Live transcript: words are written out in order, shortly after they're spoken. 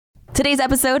Today's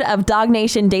episode of Dog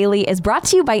Nation Daily is brought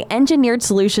to you by Engineered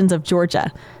Solutions of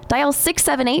Georgia. Dial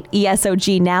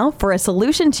 678-ESOG now for a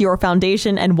solution to your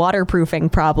foundation and waterproofing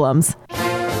problems.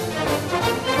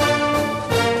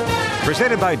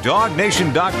 Presented by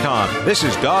DogNation.com. This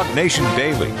is Dog Nation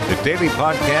Daily, the daily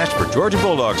podcast for Georgia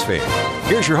Bulldogs fans.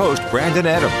 Here's your host, Brandon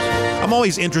Adams. I'm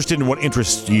always interested in what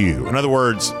interests you. In other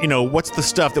words, what's the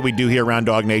stuff that we do here around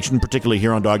Dog Nation, particularly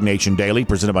here on Dog Nation Daily,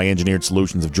 presented by Engineered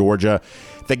Solutions of Georgia,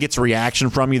 that gets a reaction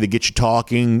from you, that gets you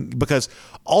talking, because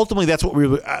ultimately that's what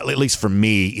we, at least for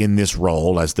me in this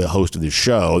role as the host of this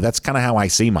show, that's kind of how I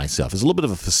see myself, as a little bit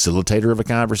of a facilitator of a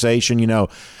conversation.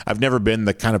 I've never been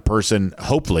the kind of person,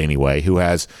 hopefully anyway, who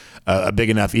has a big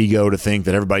enough ego to think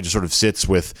that everybody just sort of sits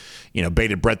with,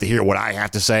 bated breath to hear what I have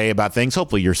to say about things.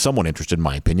 Hopefully you're somewhat interested in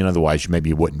my opinion. Otherwise, maybe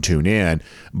you wouldn't tune in.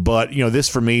 But, this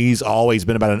for me has always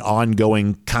been about an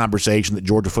ongoing conversation that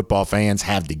Georgia football fans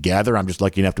have together. I'm just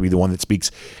lucky enough to be the one that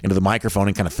speaks into the microphone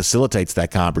and kind of facilitates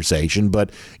that conversation. But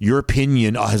your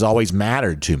opinion has always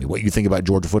mattered to me. What you think about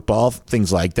Georgia football,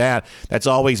 things like that. That's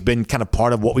always been kind of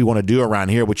part of what we want to do around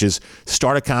here, which is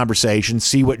start a conversation,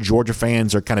 see what Georgia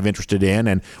fans are kind of interested in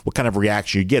and what kind of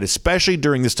reaction you get, especially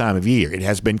during this time of year. It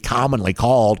has been commonly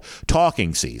called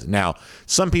talking season. Now,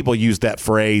 some people use that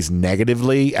phrase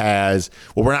negatively as,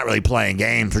 well, we're not really playing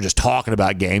games, we're just talking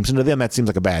about games. And to them, that seems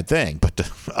like a bad thing. But to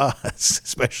us,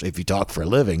 especially if you talk for a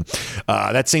living,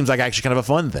 that seems like actually kind of a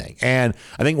fun thing. And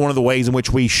I think one of the ways in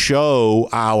which we show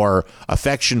our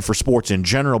affection for sports in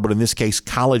general, but in this case,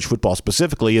 college football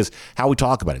specifically, is how we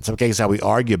talk about it. In some cases, how we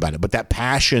argue about it. But that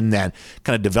passion that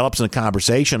kind of develops in a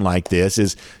conversation like this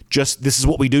is just, this is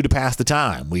what we do to pass the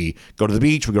time. We go to the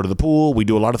beach, we go to the pool, we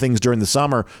do a lot of things during the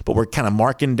summer, but we're kind of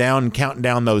marking down and counting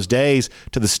down those days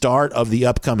to the start of the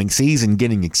upcoming season,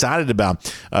 getting excited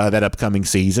about that upcoming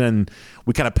season. And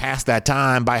we kind of pass that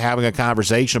time by having a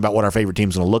conversation about what our favorite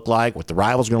team's going to look like, what the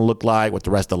rival's going to look like, what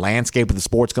the rest of the landscape of the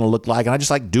sport's going to look like. And I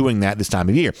just like doing that this time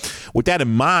of year. With that in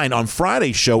mind, on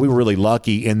Friday's show, we were really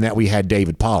lucky in that we had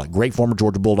David Pollack, great former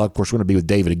Georgia Bulldog. Of course, we're going to be with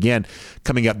David again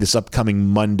coming up this upcoming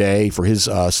Monday for his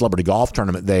celebrity golf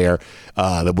tournament there,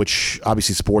 which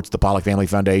obviously supports the Pollack Family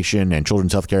Foundation and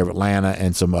Children's Healthcare of Atlanta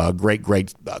and some great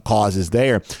causes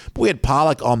there. But we had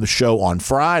Pollack on the show on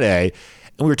Friday,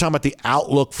 and we were talking about the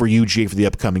outlook for UGA for the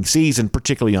upcoming season,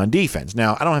 particularly on defense.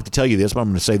 Now, I don't have to tell you this, but I'm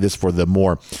going to say this for the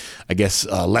more,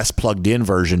 less plugged in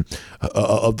version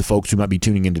of the folks who might be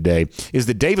tuning in today, is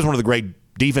that Dave is one of the great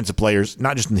defensive players,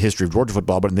 not just in the history of Georgia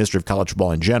football, but in the history of college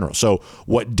football in general. So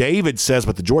what David says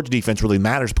about the Georgia defense really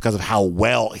matters because of how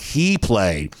well he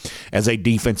played as a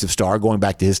defensive star going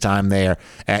back to his time there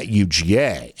at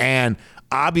UGA. And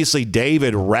obviously,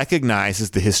 David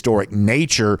recognizes the historic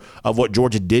nature of what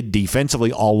Georgia did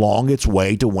defensively along its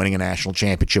way to winning a national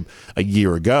championship a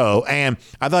year ago. And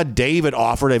I thought David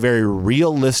offered a very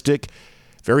realistic,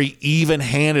 very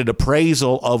even-handed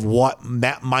appraisal of what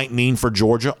that might mean for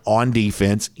Georgia on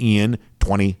defense in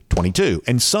 2022.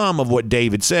 And some of what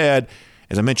David said,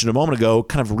 as I mentioned a moment ago,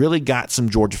 kind of really got some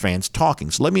Georgia fans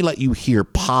talking. So let me let you hear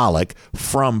Pollack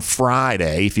from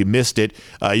Friday. If you missed it,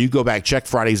 you go back, check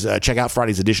out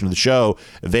Friday's edition of the show.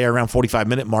 There, around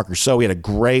 45-minute mark or so, we had a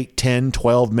great 10,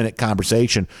 12-minute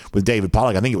conversation with David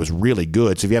Pollack. I think it was really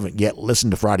good. So if you haven't yet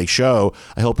listened to Friday's show,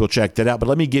 I hope you'll check that out. But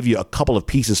let me give you a couple of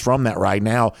pieces from that right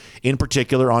now, in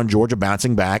particular on Georgia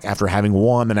bouncing back after having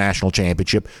won the national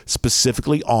championship,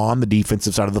 specifically on the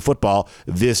defensive side of the football.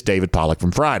 This David Pollack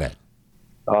from Friday.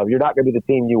 You're not going to be the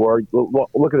team you were.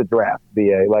 Look at the draft,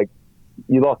 BA. Like,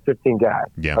 you lost 15 guys.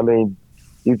 Yeah. I mean,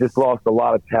 you just lost a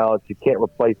lot of talent. You can't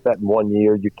replace that in 1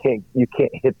 year. You can't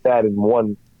hit that in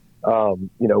one,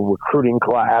 recruiting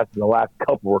class, in the last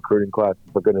couple recruiting classes,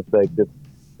 for goodness sake.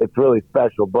 It's really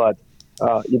special. But,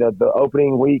 the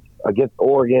opening week against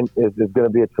Oregon is going to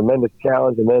be a tremendous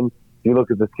challenge. And then if you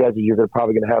look at the schedule, you're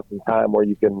probably going to have some time where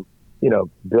you can,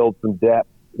 build some depth,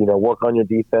 work on your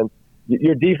defense.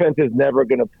 Your defense is never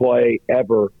going to play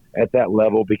ever at that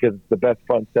level because it's the best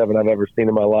front seven I've ever seen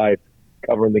in my life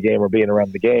covering the game or being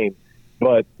around the game.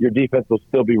 But your defense will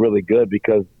still be really good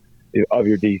because of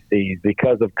your DCs,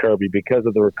 because of Kirby, because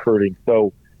of the recruiting.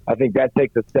 So I think that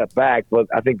takes a step back, but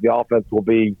I think the offense will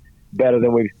be better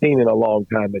than we've seen in a long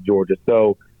time at Georgia.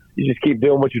 So you just keep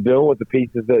doing what you're doing with the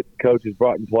pieces that coach has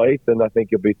brought in place, and I think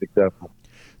you'll be successful.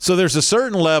 So there's a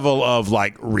certain level of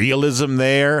realism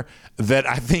there that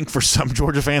I think for some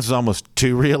Georgia fans was almost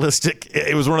too realistic.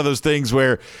 It was one of those things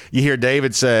where you hear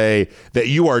David say that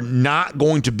you are not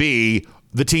going to be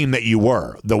the team that you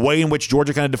were. The way in which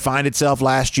Georgia kind of defined itself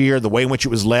last year, the way in which it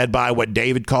was led by what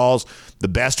David calls the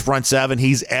best front seven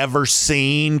he's ever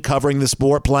seen, covering the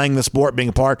sport, playing the sport, being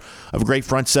a part of a great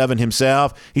front seven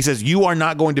himself. He says, you are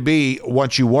not going to be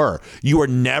what you were. You are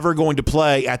never going to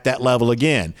play at that level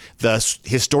again. The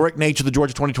historic nature of the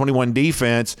Georgia 2021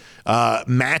 defense,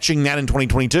 matching that in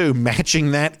 2022,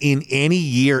 matching that in any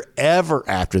year ever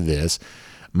after this,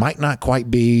 might not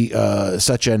quite be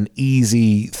such an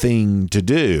easy thing to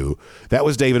do. That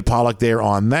was David Pollack there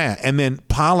on that. And then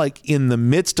Pollack, in the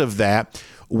midst of that,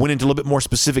 went into a little bit more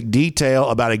specific detail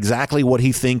about exactly what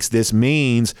he thinks this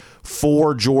means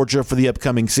for Georgia for the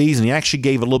upcoming season. He actually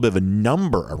gave a little bit of a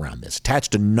number around this,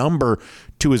 attached a number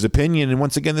to his opinion. And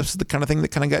once again, this is the kind of thing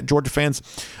that kind of got Georgia fans,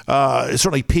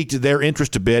 certainly piqued their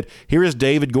interest a bit. Here is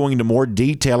David going into more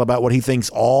detail about what he thinks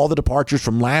all the departures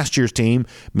from last year's team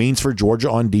means for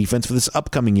Georgia on defense for this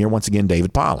upcoming year. Once again,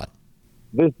 David Pollack.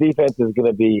 This defense is going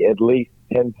to be at least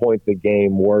 10 points a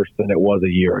game worse than it was a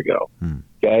year ago.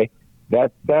 Okay?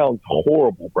 That sounds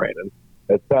horrible, Brandon.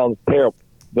 That sounds terrible.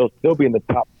 They'll still be in the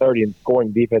top 30 in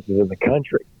scoring defenses in the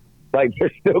country. Like,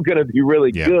 they're still going to be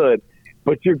really good,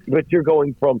 but you're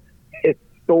going from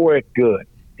historic good,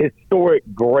 historic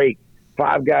great,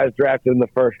 5 guys drafted in the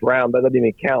first round. That doesn't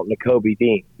even count Nakobe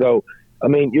Dean. So, I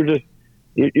mean, you're just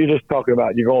talking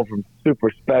about you're going from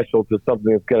super special to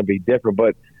something that's going to be different.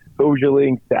 But who's your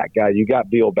leading sack guy? You got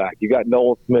Beal back. You got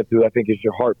Nolan Smith, who I think is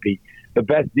your heartbeat. The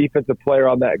best defensive player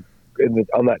on that in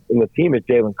the team is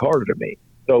Jalen Carter to me.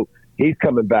 So he's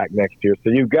coming back next year. So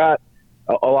you've got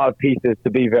a lot of pieces to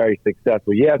be very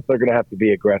successful. Yes, they're going to have to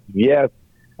be aggressive. Yes,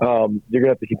 you're going to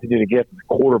have to continue to get the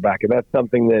quarterback, and that's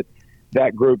something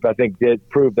that group I think did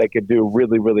prove they could do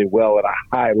really, really well at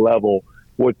a high level,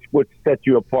 which sets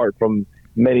you apart from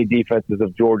many defenses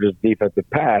of Georgia's defensive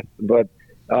past. But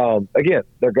again,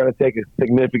 they're going to take a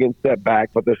significant step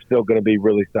back, but they're still going to be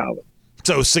really solid.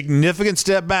 So significant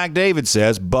step back, David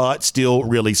says, but still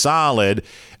really solid,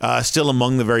 still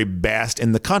among the very best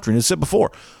in the country. And as I said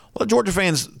before, well, Georgia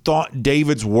fans thought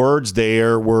David's words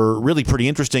there were really pretty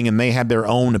interesting, and they had their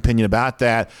own opinion about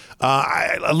that.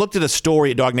 I looked at a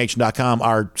story at DogNation.com.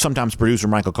 Our sometimes producer,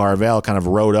 Michael Carvel, kind of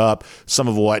wrote up some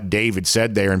of what David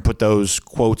said there and put those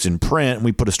quotes in print. And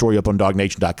we put a story up on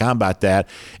DogNation.com about that,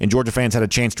 and Georgia fans had a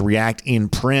chance to react in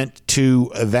print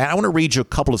to that. I want to read you a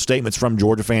couple of statements from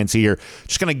Georgia fans here,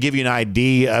 just going to give you an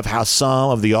idea of how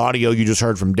some of the audio you just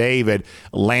heard from David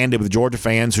landed with Georgia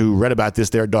fans who read about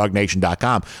this there at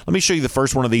DogNation.com. Let me show you the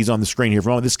first one of these on the screen here for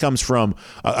a moment. This comes from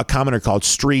a commenter called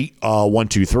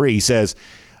Street123. He says,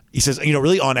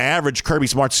 really on average, Kirby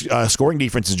Smart's scoring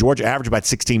defense in Georgia average about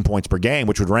 16 points per game,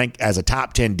 which would rank as a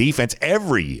top 10 defense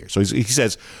every year. So he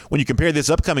says, when you compare this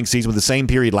upcoming season with the same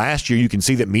period last year, you can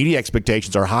see that media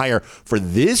expectations are higher for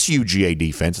this UGA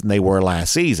defense than they were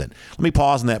last season. Let me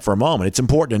pause on that for a moment. It's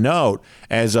important to note,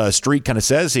 as Street kind of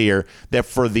says here, that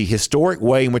for the historic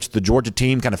way in which the Georgia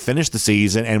team kind of finished the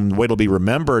season and the way it'll be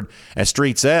remembered, as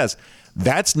Street says,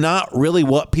 that's not really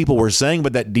what people were saying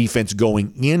about that defense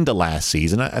going into last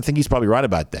season. I think he's probably right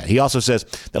about that. He also says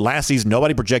that last season,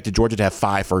 nobody projected Georgia to have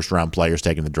 5 first-round players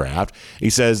taken in the draft. He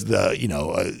says,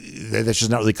 that's just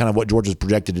not really kind of what Georgia's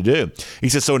projected to do. He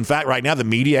says, so in fact, right now, the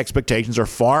media expectations are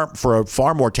for a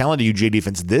far more talented UGA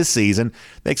defense this season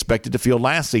they expected to field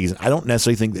last season. I don't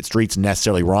necessarily think that Street's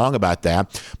necessarily wrong about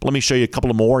that, but let me show you a couple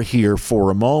of more here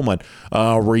for a moment.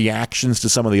 Reactions to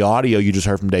some of the audio you just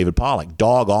heard from David Pollack.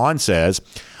 Dog On says,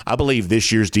 I believe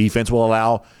this year's defense will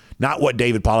allow not what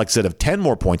David Pollack said of 10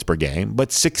 more points per game,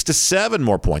 but 6 to 7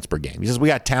 more points per game. He says we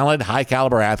got talented,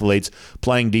 high-caliber athletes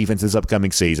playing defense this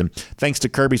upcoming season. Thanks to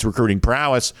Kirby's recruiting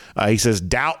prowess, he says,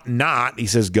 doubt not, he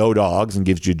says, go Dogs, and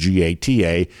gives you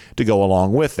GATA to go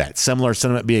along with that. Similar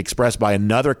sentiment being expressed by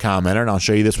another commenter, and I'll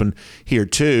show you this one here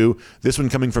too. This one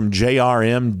coming from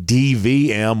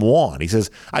JRMDVM1. He says,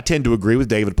 I tend to agree with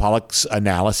David Pollack's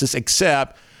analysis,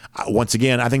 except once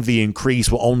again, I think the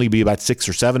increase will only be about 6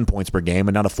 or 7 points per game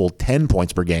and not a full 10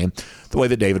 points per game, the way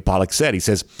that David Pollack said. He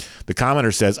says, the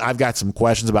commenter says, I've got some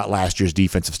questions about last year's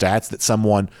defensive stats that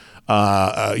someone,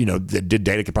 that did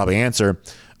data could probably answer.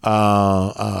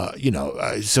 So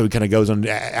he kind of goes on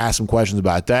to ask some questions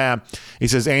about that. He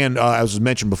says, and as was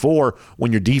mentioned before,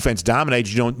 when your defense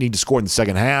dominates, you don't need to score in the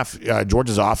second half.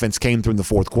 Georgia's offense came through in the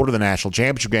fourth quarter of the national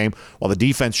championship game, while the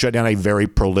defense shut down a very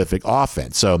prolific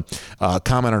offense. So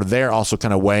commenter there also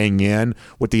kind of weighing in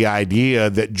with the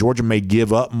idea that Georgia may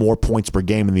give up more points per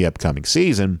game in the upcoming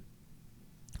season.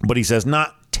 But he says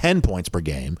not 10 points per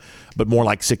game, but more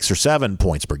like 6 or 7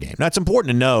 points per game. Now, it's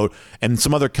important to note, and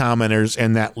some other commenters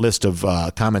in that list of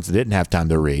comments that didn't have time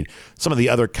to read, some of the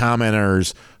other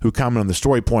commenters who comment on the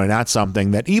story pointed out something,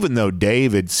 that even though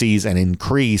David sees an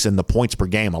increase in the points per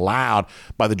game allowed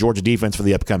by the Georgia defense for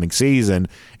the upcoming season,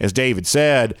 as David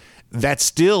said, that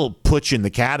still puts you in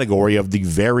the category of the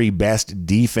very best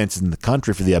defense in the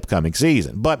country for the upcoming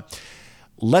season. But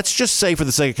let's just say, for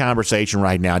the sake of conversation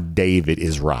right now, David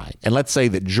is right. And let's say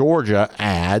that Georgia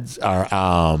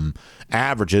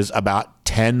averages about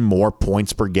 10 more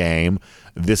points per game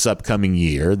this upcoming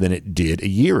year than it did a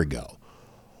year ago.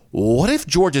 What if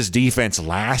Georgia's defense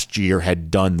last year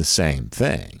had done the same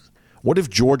thing? What if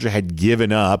Georgia had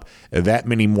given up that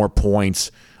many more points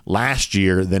last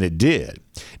year than it did?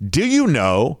 Do you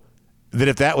know that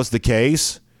if that was the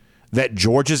case, that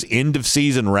Georgia's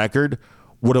end-of-season record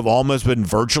would have almost been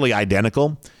virtually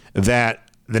identical, that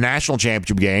the national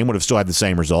championship game would have still had the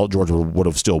same result. Georgia would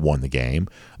have still won the game.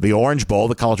 The Orange Bowl,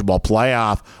 the college football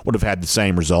playoff, would have had the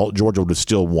same result. Georgia would have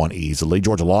still won easily.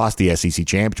 Georgia lost the SEC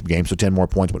championship game, so 10 more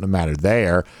points wouldn't have mattered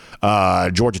there.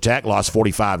 Georgia Tech lost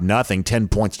 45-0. 10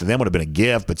 points to them would have been a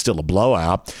gift, but still a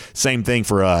blowout. Same thing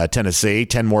for Tennessee.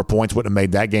 10 more points wouldn't have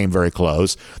made that game very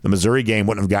close. The Missouri game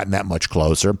wouldn't have gotten that much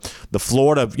closer. The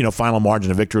Florida, final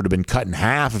margin of victory would have been cut in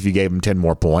half if you gave them 10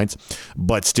 more points,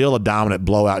 but still a dominant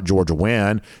blowout Georgia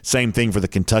win. Same thing for the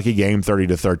Kentucky game,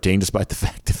 30-13, despite the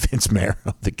fact that Vince Marrow,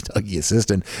 the Kentucky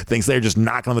assistant, thinks they're just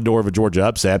knocking on the door of a Georgia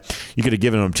upset. You could have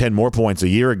given them 10 more points a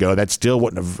year ago. That still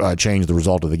wouldn't have changed the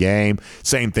result of the game.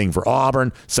 Same thing for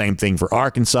Auburn. Same thing for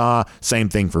Arkansas. Same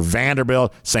thing for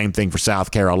Vanderbilt. Same thing for South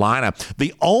Carolina.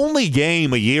 The only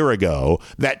game a year ago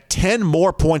that 10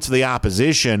 more points of the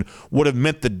opposition would have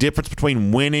meant the difference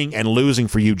between winning and losing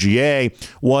for UGA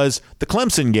was the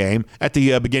Clemson game at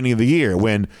the beginning of the year,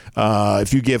 when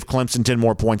if you give Clemson 10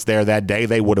 more points there that day,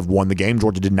 they would have won the game.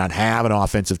 Georgia did not have an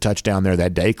offensive touchdown there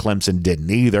that day. Clemson didn't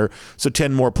either. So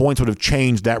 10 more points would have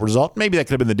changed that result. Maybe that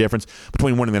could have been the difference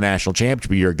between winning the national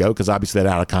championship a year ago, because obviously that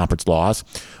out-of-conference loss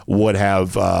would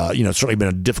have certainly been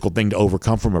a difficult thing to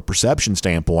overcome from a perception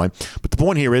standpoint. But the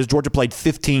point here is Georgia played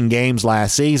 15 games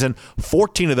last season.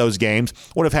 14 of those games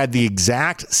would have had the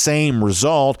exact same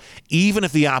result, even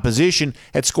if the opposition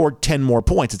had scored 10 more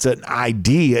points. It's an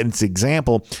idea, and it's an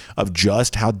example of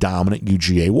just how dominant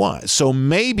UGA was. So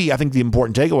maybe I think the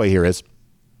important takeaway here is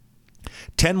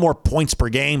 10 more points per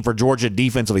game for Georgia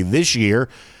defensively this year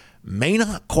may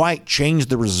not quite change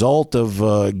the result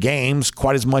of games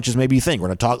quite as much as maybe you think. We're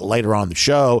going to talk later on in the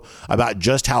show about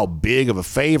just how big of a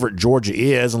favorite Georgia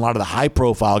is in a lot of the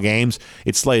high-profile games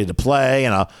it's slated to play,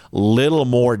 and a little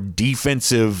more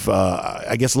defensive,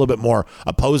 a little bit more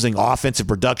opposing offensive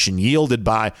production yielded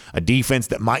by a defense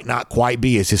that might not quite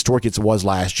be as historic as it was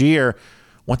last year.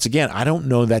 Once again, I don't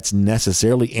know that's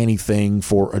necessarily anything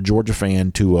for a Georgia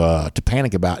fan to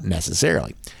panic about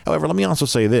necessarily. However, let me also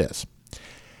say this.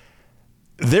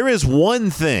 There is one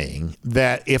thing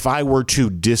that if I were to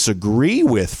disagree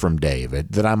with from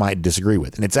David, that I might disagree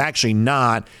with, and it's actually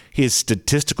not his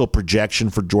statistical projection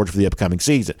for Georgia for the upcoming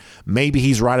season. Maybe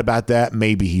he's right about that.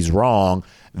 Maybe he's wrong.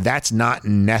 That's not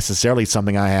necessarily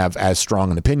something I have as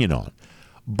strong an opinion on.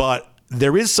 But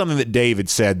there is something that David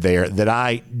said there that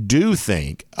I do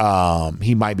think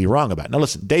he might be wrong about. Now,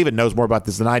 listen, David knows more about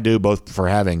this than I do, both for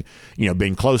having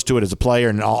been close to it as a player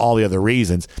and all the other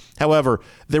reasons. However,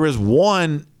 there is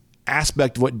one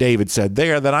aspect of what David said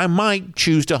there that I might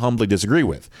choose to humbly disagree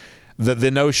with.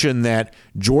 The notion that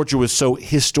Georgia was so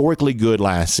historically good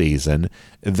last season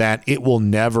that it will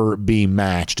never be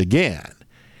matched again.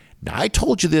 Now, I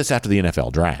told you this after the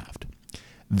NFL draft,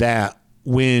 that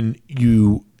when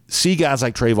you see guys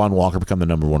like Trayvon Walker become the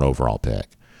number 1 overall pick,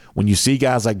 when you see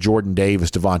guys like Jordan Davis,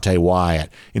 Devontae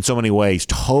Wyatt, in so many ways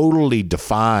totally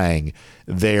defying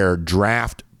their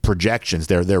draft projections,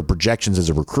 their projections as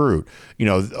a recruit,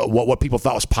 what people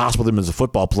thought was possible with them as a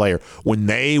football player when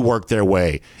they worked their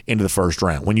way into the first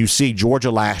round. When you see Georgia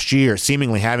last year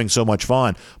seemingly having so much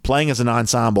fun, playing as an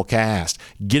ensemble cast,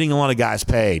 getting a lot of guys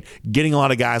paid, getting a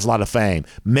lot of guys a lot of fame,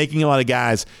 making a lot of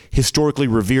guys historically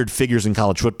revered figures in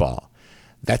college football.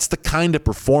 That's the kind of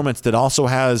performance that also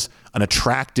has an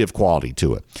attractive quality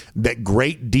to it, that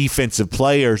great defensive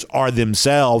players are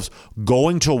themselves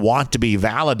going to want to be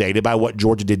validated by what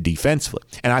Georgia did defensively.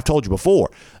 And I've told you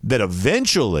before that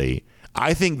eventually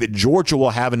I think that Georgia will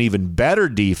have an even better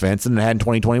defense than it had in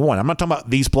 2021. I'm not talking about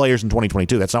these players in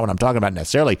 2022. That's not what I'm talking about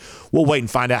necessarily. We'll wait and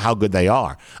find out how good they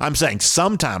are. I'm saying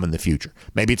sometime in the future.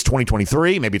 Maybe it's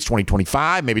 2023, maybe it's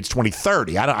 2025, maybe it's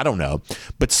 2030. I don't know.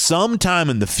 But sometime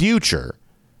in the future,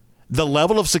 the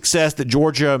level of success that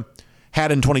Georgia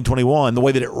had in 2021, the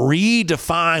way that it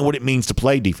redefined what it means to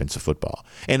play defensive football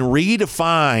and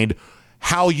redefined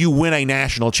how you win a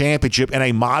national championship in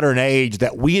a modern age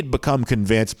that we had become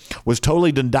convinced was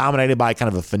totally dominated by kind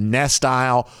of a finesse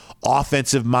style,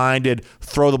 offensive-minded,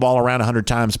 throw the ball around 100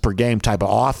 times per game type of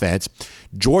offense.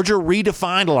 Georgia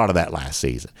redefined a lot of that last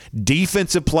season.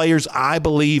 Defensive players, I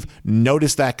believe,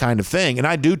 noticed that kind of thing. And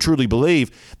I do truly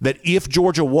believe that if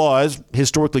Georgia was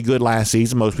historically good last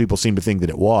season, most people seem to think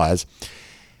that it was,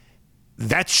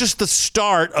 that's just the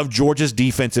start of Georgia's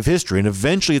defensive history. And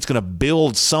eventually it's going to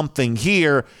build something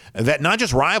here that not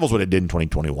just rivals what it did in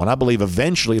 2021. I believe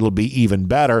eventually it'll be even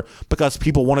better because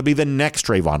people want to be the next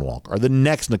Trayvon Walker or the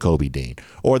next Nakobe Dean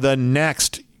or the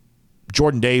next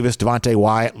Jordan Davis, Devontae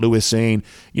Wyatt, Lewis Cine,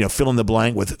 fill in the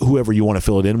blank with whoever you want to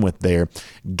fill it in with there.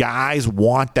 Guys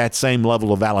want that same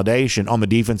level of validation on the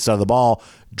defense side of the ball.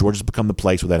 Georgia's become the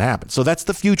place where that happens. So that's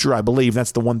the future, I believe.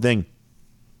 That's the one thing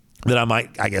that I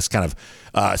might, kind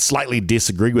of slightly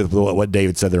disagree with what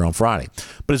David said there on Friday.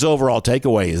 But his overall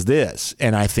takeaway is this,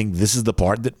 and I think this is the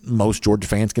part that most Georgia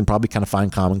fans can probably kind of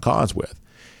find common cause with.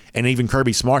 And even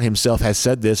Kirby Smart himself has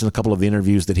said this in a couple of the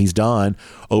interviews that he's done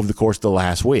over the course of the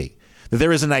last week, that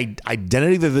there is an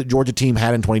identity that the Georgia team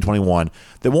had in 2021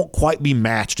 that won't quite be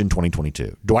matched in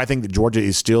 2022. Do I think that Georgia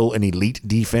is still an elite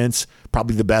defense,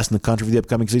 probably the best in the country for the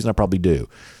upcoming season? I probably do.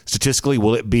 Statistically,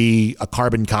 will it be a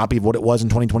carbon copy of what it was in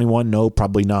 2021? No,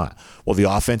 probably not. Will the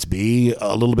offense be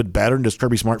a little bit better? And does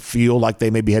Kirby Smart feel like they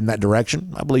may be heading that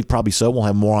direction? I believe probably so. We'll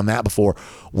have more on that before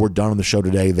we're done on the show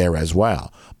today there as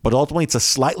well. But ultimately, it's a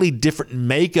slightly different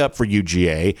makeup for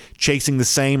UGA, chasing the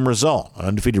same result. An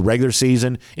undefeated regular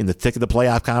season in the thick of the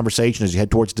playoff conversation as you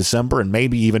head towards December and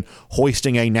maybe even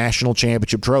hoisting a national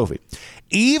championship trophy.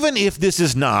 Even if this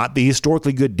is not the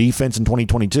historically good defense in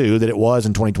 2022 that it was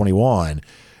in 2021,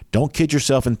 don't kid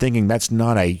yourself in thinking that's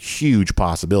not a huge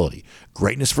possibility.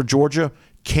 Greatness for Georgia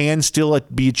can still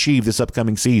be achieved this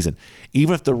upcoming season,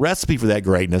 even if the recipe for that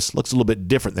greatness looks a little bit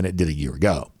different than it did a year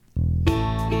ago.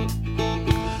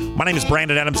 My name is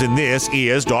Brandon Adams, and this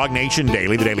is Dog Nation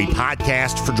Daily, the daily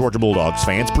podcast for Georgia Bulldogs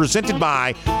fans, presented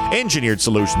by Engineered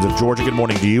Solutions of Georgia. Good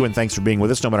morning to you, and thanks for being with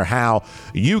us, no matter how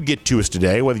you get to us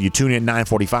today, whether you tune in at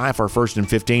 9:45 for First and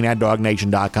 15 at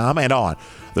DogNation.com and on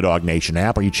the Dog Nation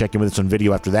app, or you check in with us on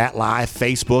video after that, live,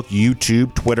 Facebook,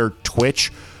 YouTube, Twitter,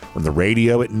 Twitch, or the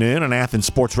radio at noon on Athens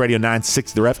Sports Radio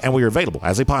 960 The Ref, and we are available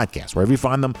as a podcast wherever you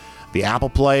find them. The Apple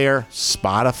Player,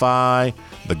 Spotify,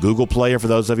 the Google Player for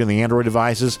those of you on the Android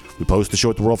devices. We post the show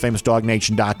at the world-famous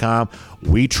DogNation.com.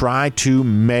 We try to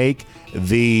make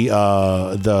the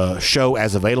show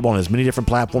as available on as many different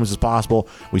platforms as possible.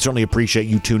 We certainly appreciate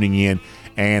you tuning in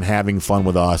and having fun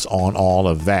with us on all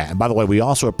of that. And by the way, we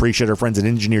also appreciate our friends at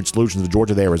Engineered Solutions of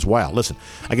Georgia there as well. Listen,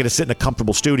 I get to sit in a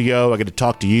comfortable studio. I get to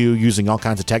talk to you using all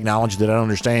kinds of technology that I don't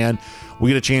understand. We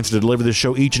get a chance to deliver this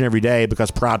show each and every day because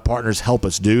proud partners help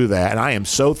us do that. And I am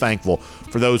so thankful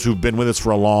for those who've been with us for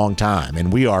a long time.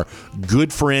 And we are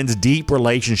good friends, deep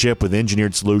relationship with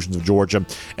Engineered Solutions of Georgia.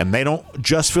 And they don't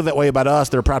just feel that way about us.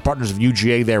 They're proud partners of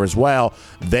UGA there as well.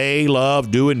 They love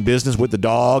doing business with the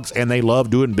dogs, and they love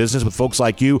doing business with folks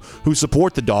like you who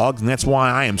support the dogs. And that's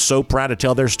why I am so proud to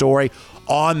tell their story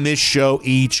on this show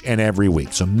each and every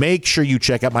week. So make sure you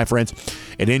check out my friends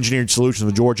at Engineered Solutions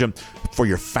of Georgia for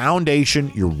your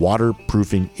foundation, your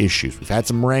waterproofing issues. We've had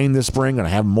some rain this spring, going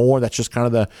to have more. That's just kind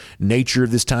of the nature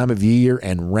of this time of year.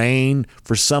 And rain,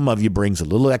 for some of you, brings a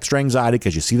little extra anxiety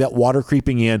because you see that water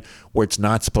creeping in where it's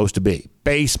not supposed to be.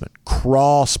 Basement,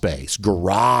 crawl space,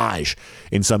 garage,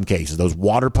 in some cases. Those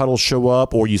water puddles show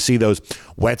up, or you see those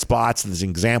wet spots. There's an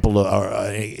example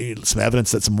of some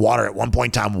evidence that some water at one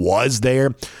point in time was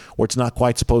there where it's not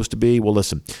quite supposed to be. Well,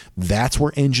 listen, that's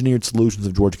where Engineered Solutions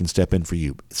of Georgia can step in for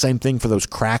you. Same thing for those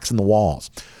cracks in the walls.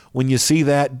 When you see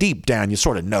that, deep down, you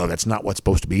sort of know that's not what's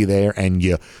supposed to be there, and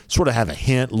you sort of have a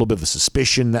hint, a little bit of a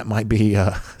suspicion that might be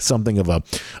something of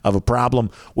a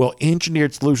problem. Well,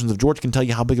 Engineered Solutions of Georgia can tell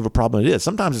you how big of a problem it is.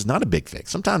 Sometimes it's not a big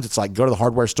fix. Sometimes it's like go to the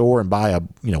hardware store and buy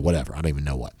whatever. I don't even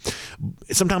know what.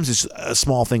 Sometimes it's a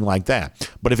small thing like that.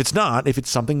 But if it's not, if it's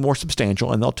something more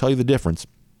substantial, and they'll tell you the difference.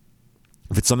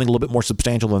 If it's something a little bit more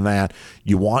substantial than that,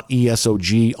 you want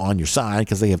ESOG on your side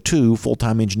because they have 2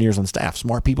 full-time engineers on staff,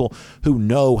 smart people who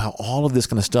know how all of this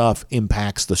kind of stuff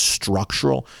impacts the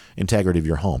structural integrity of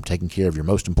your home, taking care of your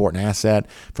most important asset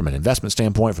from an investment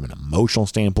standpoint, from an emotional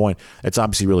standpoint. It's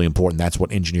obviously really important. That's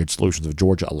what Engineered Solutions of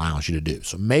Georgia allows you to do.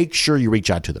 So make sure you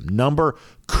reach out to them. Number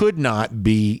could not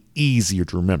be easier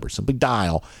to remember. Simply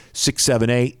dial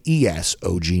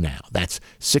 678-ESOG now. That's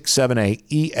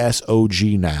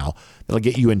 678-ESOG now. that'll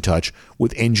get you in touch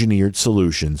with Engineered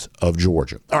Solutions of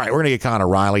Georgia. All right, we're going to get Connor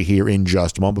Riley here in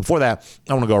just a moment. Before that,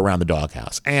 I want to go around the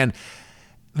doghouse. And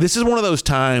this is one of those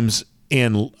times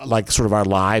in like sort of our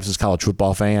lives as college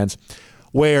football fans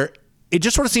where it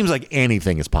just sort of seems like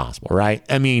anything is possible, right?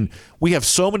 I mean, we have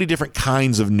so many different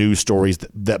kinds of news stories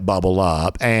that bubble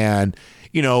up. And,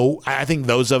 you know, I think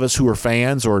those of us who are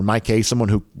fans, or in my case, someone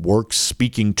who works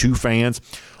speaking to fans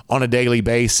on a daily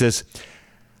basis,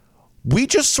 we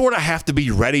just sort of have to be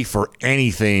ready for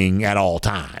anything at all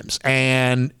times.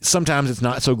 And sometimes it's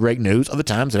not so great news. Other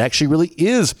times it actually really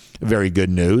is very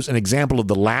good news. An example of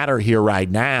the latter here right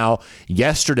now,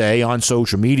 yesterday on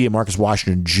social media, Marcus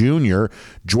Washington Jr.,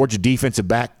 Georgia defensive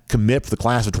back commit for the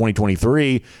class of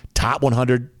 2023, top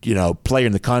 100, player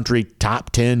in the country, top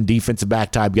 10 defensive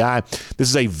back type guy. This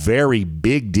is a very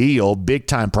big deal, big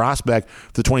time prospect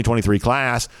for the 2023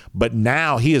 class, but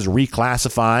now he is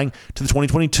reclassifying to the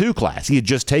 2022 class. He had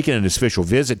just taken an official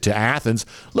visit to Athens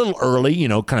a little early,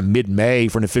 kind of mid-May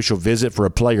for an official visit for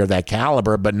a player of that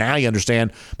caliber, but now you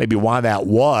understand maybe why that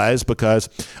was, because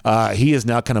he is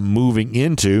now kind of moving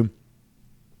into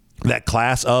that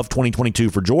class of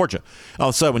 2022 for Georgia.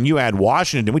 Also, when you add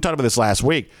Washington, and we talked about this last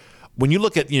week, when you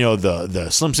look at the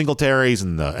Slim Singletaries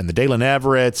and the Dalen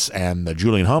Everetts and the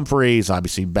Julian Humphreys,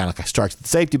 obviously Malachi Starks at the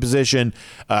safety position,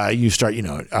 you start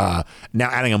now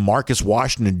adding a Marcus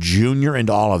Washington Jr.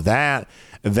 into all of that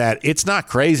it's not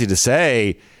crazy to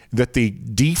say that the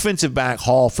defensive back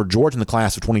haul for Georgia in the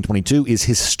class of 2022 is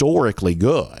historically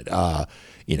good.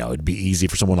 It'd be easy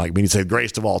for someone like me to say the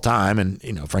greatest of all time. And,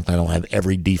 frankly, I don't have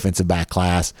every defensive back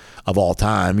class of all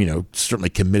time, certainly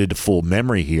committed to full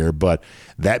memory here. But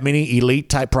that many elite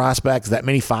type prospects, that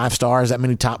many 5 stars, that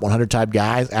many top 100 type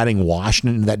guys, adding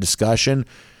Washington into that discussion,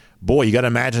 boy, you got to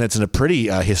imagine it's in a pretty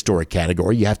historic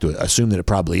category. You have to assume that it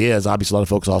probably is. Obviously, a lot of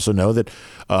folks also know that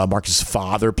Marcus'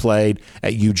 father played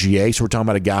at UGA. So we're talking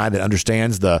about a guy that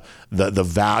understands the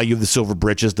value of the Silver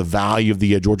Britches, the value of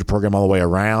the Georgia program all the way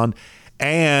around.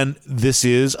 And this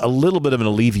is a little bit of an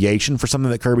alleviation for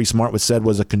something that Kirby Smart said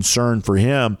was a concern for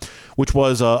him, which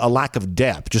was a lack of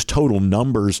depth, just total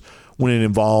numbers when it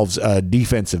involves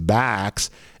defensive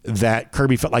backs, that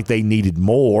Kirby felt like they needed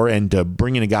more. And to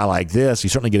bring in a guy like this, you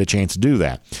certainly get a chance to do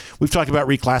that. We've talked about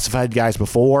reclassified guys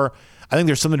before. I think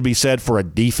there's something to be said for a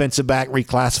defensive back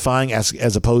reclassifying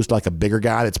as opposed to like a bigger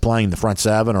guy that's playing the front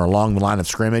 7 or along the line of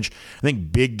scrimmage. I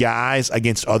think big guys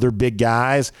against other big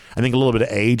guys, I think a little bit of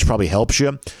age probably helps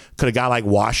you. Could a guy like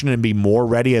Washington be more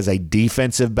ready as a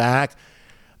defensive back?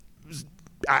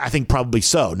 I think probably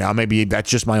so. Now, maybe that's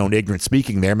just my own ignorance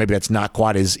speaking there. Maybe that's not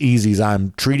quite as easy as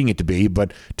I'm treating it to be.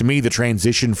 But to me, the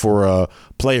transition for a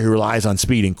player who relies on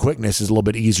speed and quickness is a little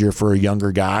bit easier for a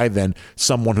younger guy than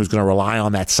someone who's going to rely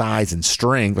on that size and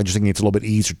strength. I just think it's a little bit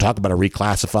easier to talk about a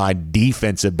reclassified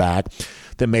defensive back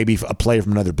than maybe a player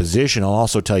from another position. I'll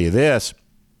also tell you this.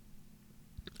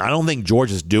 I don't think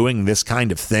Georgia's doing this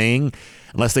kind of thing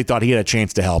unless they thought he had a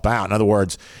chance to help out. In other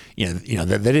words, they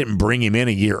didn't bring him in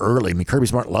a year early. I mean, Kirby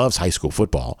Smart loves high school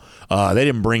football. They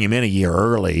didn't bring him in a year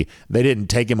early. They didn't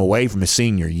take him away from his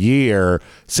senior year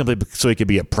simply so he could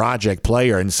be a project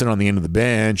player and sit on the end of the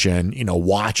bench and,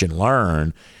 watch and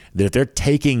learn. That if they're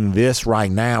taking this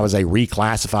right now as a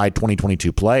reclassified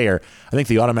 2022 player, I think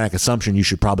the automatic assumption you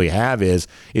should probably have is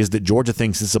that Georgia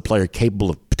thinks this is a player capable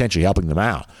of potentially helping them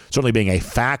out, certainly being a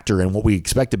factor in what we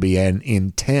expect to be an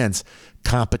intense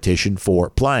competition for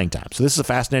playing time. So this is a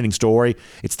fascinating story.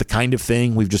 It's the kind of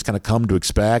thing we've just kind of come to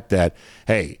expect that,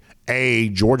 hey,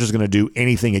 Georgia's going to do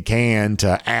anything it can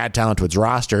to add talent to its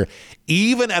roster,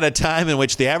 even at a time in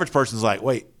which the average person's like,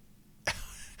 wait,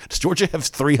 does Georgia have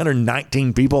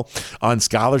 319 people on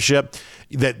scholarship?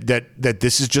 That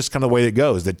this is just kind of the way it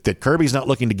goes. That Kirby's not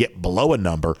looking to get below a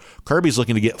number. Kirby's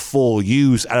looking to get full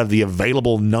use out of the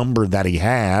available number that he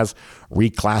has.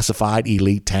 Reclassified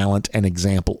elite talent, an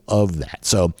example of that.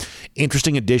 So,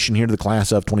 interesting addition here to the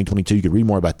class of 2022. You can read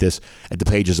more about this at the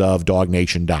pages of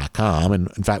DogNation.com.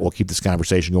 And in fact, we'll keep this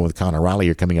conversation going with Connor Riley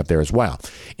here coming up there as well.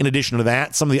 In addition to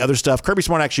that, some of the other stuff, Kirby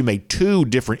Smart actually made 2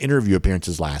 different interview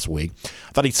appearances last week.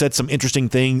 I thought he said some interesting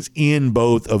things in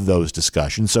both of those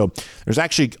discussions. So, there's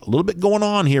actually a little bit going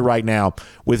on here right now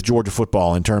with Georgia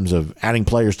football in terms of adding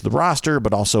players to the roster,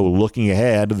 but also looking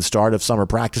ahead to the start of summer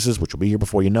practices, which will be here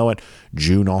before you know it.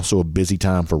 June, also a busy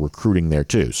time for recruiting there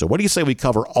too. So what do you say we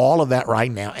cover all of that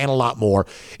right now and a lot more?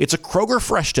 It's a Kroger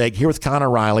Fresh Take here with Connor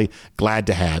Riley. Glad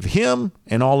to have him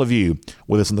and all of you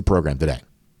with us in the program today.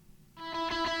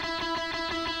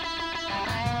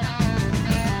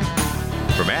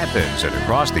 From Athens and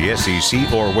across the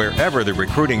SEC or wherever the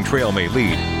recruiting trail may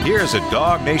lead, here's a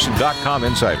DogNation.com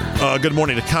insider. Good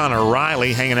morning to Connor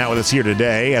Riley hanging out with us here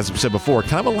today. As we said before,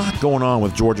 kind of a lot going on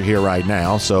with Georgia here right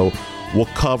now, so we'll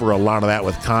cover a lot of that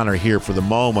with Connor here for the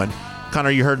moment.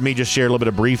 Connor, you heard me just share a little bit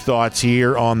of brief thoughts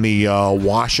here on the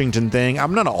Washington thing.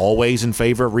 I'm not always in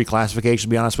favor of reclassification, to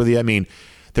be honest with you. I mean,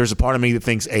 there's a part of me that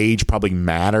thinks age probably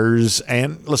matters.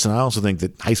 And listen, I also think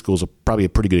that high school is probably a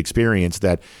pretty good experience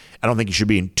that I don't think you should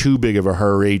be in too big of a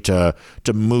hurry to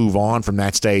move on from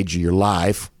that stage of your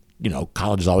life. You know,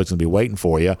 college is always going to be waiting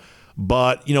for you.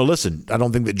 But, you know, listen, I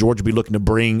don't think that Georgia would be looking to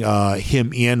bring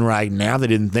him in right now. They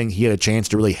didn't think he had a chance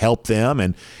to really help them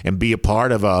and be a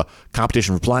part of a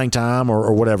competition for playing time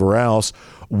or whatever else.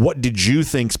 What did you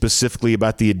think specifically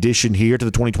about the addition here to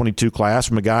the 2022 class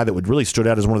from a guy that would really stood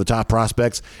out as one of the top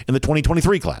prospects in the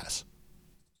 2023 class?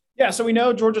 Yeah, so we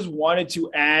know Georgia's wanted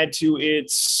to add to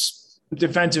its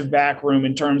defensive back room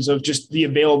in terms of just the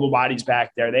available bodies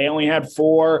back there. They only had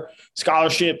 4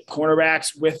 scholarship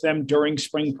cornerbacks with them during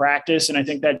spring practice, and I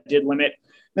think that did limit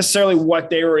necessarily what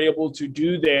they were able to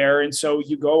do there. And so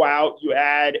you go out, you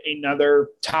add another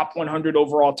top 100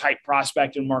 overall type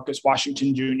prospect in Marcus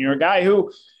Washington Jr., a guy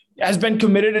who has been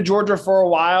committed to Georgia for a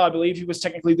while. I believe he was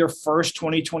technically their first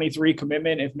 2023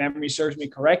 commitment, if memory serves me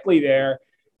correctly there.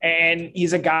 And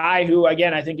he's a guy who,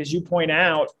 again, I think as you point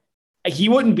out, he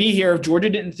wouldn't be here if Georgia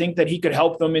didn't think that he could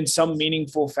help them in some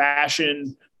meaningful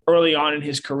fashion early on in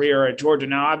his career at Georgia.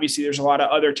 Now, obviously, there's a lot of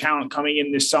other talent coming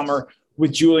in this summer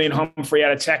with Julian Humphrey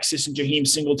out of Texas and Jaheim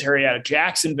Singletary out of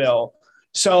Jacksonville.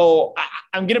 So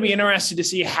I'm going to be interested to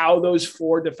see how those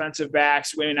 4 defensive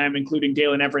backs, when I'm including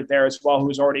Dalen Everett there as well,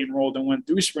 who's already enrolled and went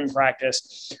through spring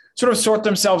practice, sort of sort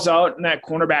themselves out in that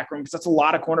cornerback room, because that's a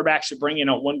lot of cornerbacks to bring in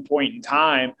at one point in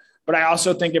time. But I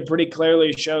also think it pretty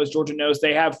clearly shows Georgia knows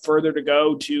they have further to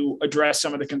go to address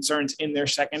some of the concerns in their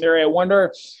secondary. I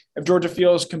wonder if Georgia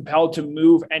feels compelled to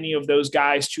move any of those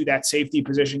guys to that safety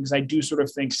position, because I do sort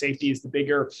of think safety is the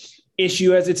bigger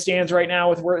issue as it stands right now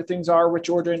with where things are with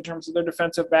Georgia in terms of their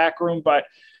defensive back room. But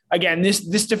again, this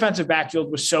defensive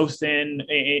backfield was so thin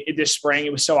this spring.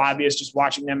 It was so obvious just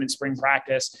watching them in spring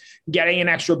practice. Getting an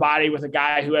extra body with a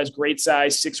guy who has great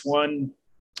size, 6'1",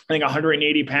 I think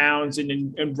 180 pounds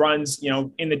and runs,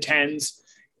 in the 10s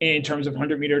in terms of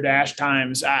 100-meter dash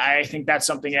times. I think that's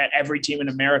something that every team in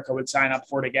America would sign up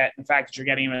for to get. The fact that you're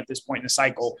getting him at this point in the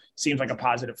cycle seems like a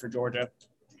positive for Georgia.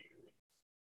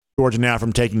 Georgia now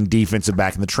from taking defensive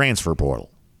back in the transfer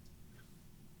portal.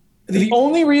 The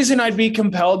only reason I'd be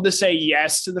compelled to say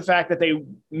yes to the fact that they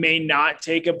may not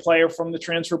take a player from the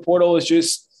transfer portal is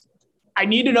just I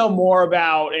need to know more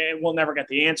about, and we'll never get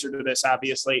the answer to this,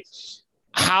 obviously,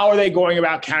 how are they going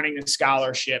about counting the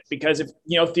scholarship? Because if,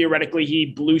 theoretically he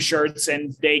blue shirts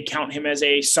and they count him as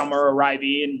a summer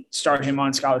arrivee and start him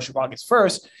on scholarship August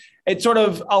 1st, it sort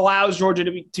of allows Georgia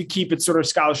to keep its sort of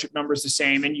scholarship numbers the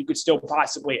same, and you could still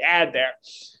possibly add there.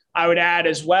 I would add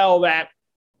as well that,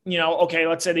 okay,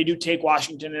 let's say they do take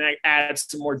Washington and that adds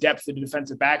some more depth to the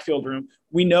defensive backfield room.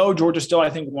 We know Georgia still, I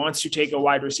think, wants to take a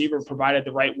wide receiver provided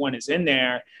the right one is in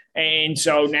there. And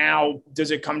so now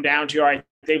does it come down to, all right,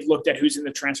 they've looked at who's in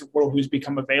the transfer portal, who's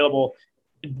become available.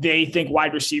 They think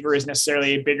wide receiver is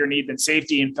necessarily a bigger need than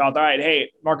safety and felt, all right,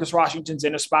 hey, Marcus Washington's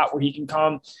in a spot where he can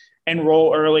come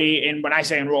enroll early. And when I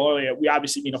say enroll early, we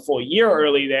obviously mean a full year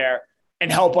early there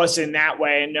and help us in that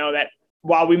way and know that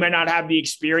while we might not have the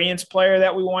experienced player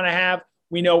that we want to have,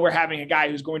 we know we're having a guy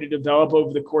who's going to develop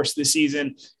over the course of the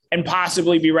season and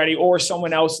possibly be ready, or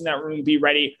someone else in that room be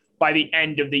ready by the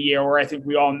end of the year, where I think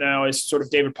we all know, as sort of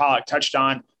David Pollack touched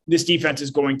on, this defense is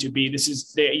going to be,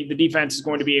 the defense is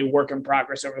going to be a work in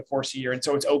progress over the course of the year. And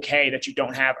so it's okay that you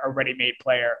don't have a ready-made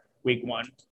player week 1.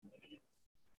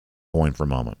 Point for a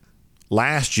moment.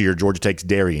 Last year, Georgia takes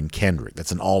Darian Kendrick.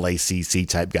 That's an all-ACC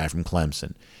type guy from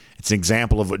Clemson. It's an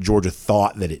example of what Georgia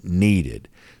thought that it needed.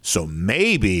 So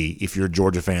maybe if you're a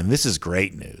Georgia fan, this is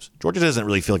great news. Georgia doesn't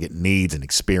really feel like it needs an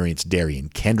experienced Darian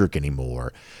Kendrick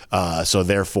anymore. So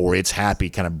therefore, it's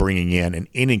happy kind of bringing in an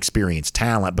inexperienced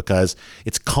talent because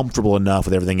it's comfortable enough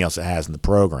with everything else it has in the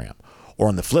program. Or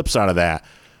on the flip side of that,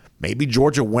 maybe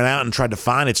Georgia went out and tried to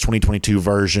find its 2022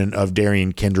 version of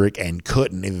Darian Kendrick and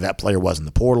couldn't. Either that player was in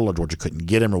the portal or Georgia couldn't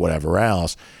get him or whatever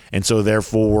else. And so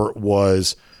therefore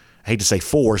was I hate to say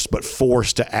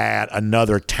forced to add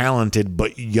another talented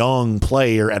but young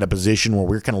player at a position where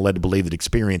we're kind of led to believe that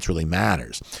experience really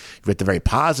matters. You've got the very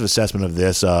positive assessment of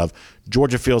this of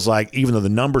Georgia feels like even though the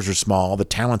numbers are small, the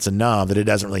talent's enough that it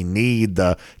doesn't really need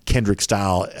the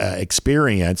Kendrick-style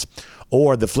experience.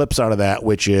 Or the flip side of that,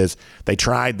 which is they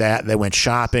tried that, they went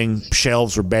shopping,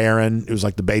 shelves were barren. It was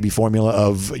like the baby formula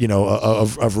of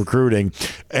recruiting,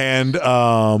 and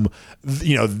now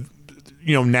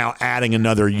adding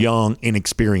another young,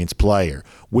 inexperienced player.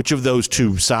 Which of those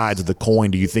two sides of the coin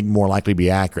do you think more likely to be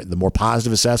accurate? The more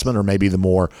positive assessment, or maybe the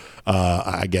more,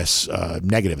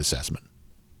 negative assessment?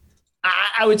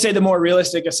 I would say the more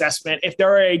realistic assessment. If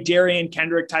there are a Darian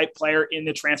Kendrick type player in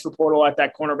the transfer portal at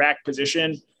that cornerback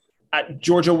position,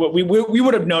 Georgia, we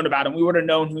would have known about him. We would have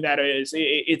known who that is.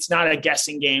 It's not a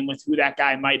guessing game with who that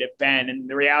guy might have been. And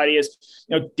the reality is,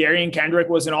 Darian Kendrick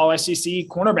was an all-SEC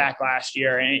cornerback last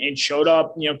year and showed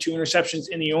up, 2 interceptions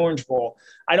in the Orange Bowl.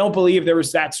 I don't believe there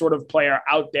was that sort of player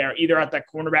out there, either at that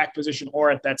cornerback position or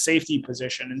at that safety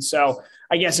position. And so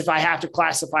I guess if I have to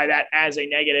classify that as a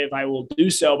negative, I will do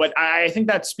so. But I think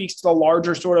that speaks to the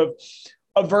larger sort of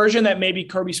aversion that maybe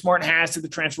Kirby Smart has to the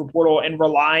transfer portal and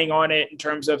relying on it in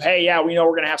terms of, hey, yeah, we know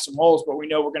we're going to have some holes, but we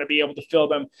know we're going to be able to fill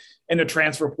them in the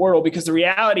transfer portal. Because the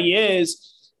reality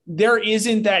is there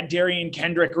isn't that Darian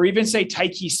Kendrick or even say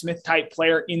Tyke Smith type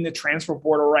player in the transfer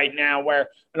portal right now, where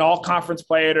an all conference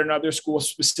player at another school,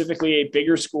 specifically a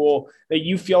bigger school, that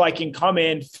you feel like can come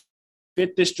in,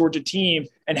 fit this Georgia team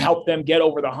and help them get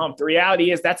over the hump. The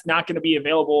reality is that's not going to be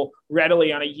available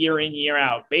readily on a year in, year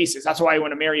out basis. That's why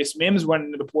when Amarius Mims went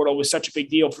into the portal, it was such a big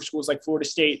deal for schools like Florida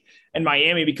State and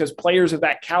Miami, because players of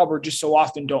that caliber just so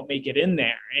often don't make it in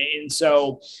there. And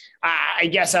so I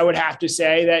guess I would have to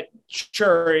say that,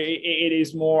 sure, it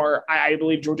is more, I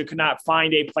believe Georgia could not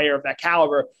find a player of that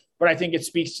caliber, but I think it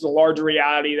speaks to the larger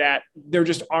reality that there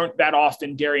just aren't that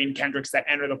often Darian Kendricks that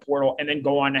enter the portal and then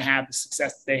go on to have the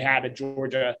success that they had at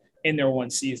Georgia in their one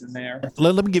season there.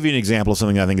 Let me give you an example of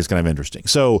something I think is kind of interesting.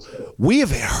 So we have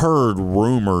heard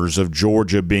rumors of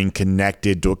Georgia being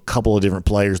connected to a couple of different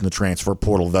players in the transfer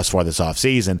portal thus far this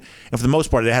offseason, and for the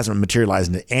most part, it hasn't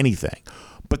materialized into anything.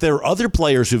 But there are other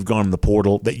players who've gone in the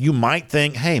portal that you might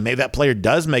think, hey, maybe that player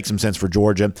does make some sense for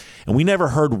Georgia. And we never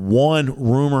heard one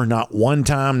rumor, not one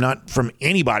time, not from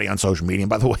anybody on social media. And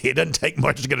by the way, it doesn't take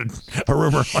much to get a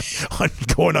rumor on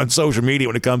going on social media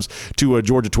when it comes to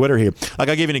Georgia Twitter here. Like,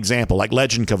 I'll give you an example, like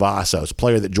Legend Cavazos, a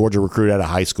player that Georgia recruited out of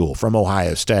high school from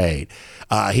Ohio State.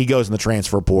 He goes in the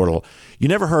transfer portal. You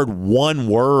never heard one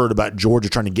word about Georgia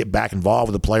trying to get back involved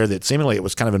with a player that seemingly it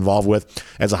was kind of involved with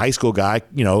as a high school guy,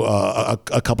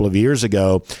 a couple of years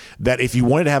ago, that if you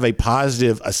wanted to have a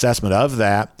positive assessment of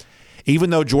that, even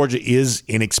though Georgia is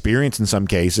inexperienced in some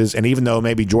cases, and even though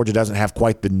maybe Georgia doesn't have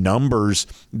quite the numbers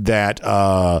that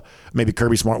maybe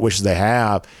Kirby Smart wishes they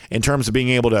have in terms of being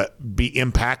able to be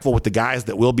impactful with the guys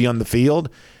that will be on the field,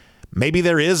 maybe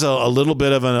there is a little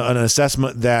bit of an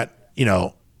assessment that,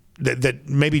 that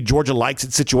maybe Georgia likes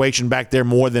its situation back there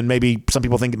more than maybe some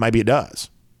people think maybe it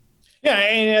does. Yeah,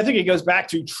 and I think it goes back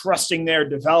to trusting their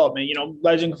development.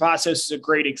 Legend Cavazos is a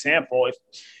great example. If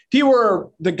he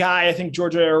were the guy I think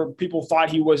Georgia people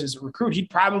thought he was as a recruit, he'd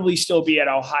probably still be at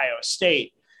Ohio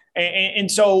State.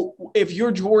 And so if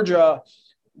you're Georgia,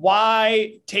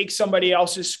 why take somebody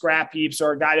else's scrap heaps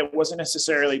or a guy that wasn't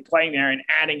necessarily playing there and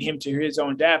adding him to his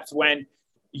own depth when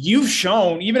you've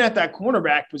shown, even at that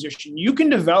cornerback position, you can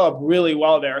develop really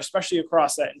well there, especially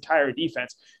across that entire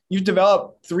defense. You've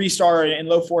developed 3-star and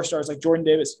low 4-stars like Jordan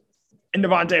Davis and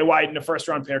Devontae White in the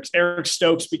first-round picks. Eric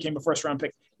Stokes became a first-round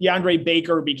pick. DeAndre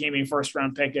Baker became a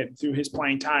first-round pick through his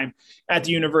playing time at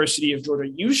the University of Georgia.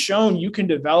 You've shown you can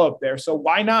develop there, so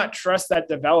why not trust that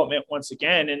development once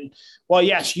again? And while,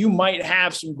 yes, you might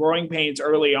have some growing pains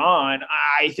early on,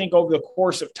 I think over the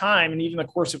course of time and even the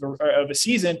course of a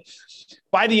season,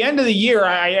 by the end of the year,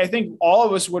 I think all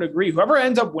of us would agree, whoever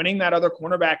ends up winning that other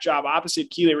cornerback job opposite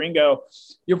Kelee Ringo,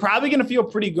 you're probably going to feel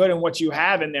pretty good in what you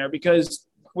have in there, because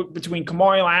between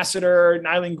Kamari Lassiter,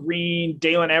 Nyland Green,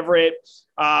 Dalen Everett,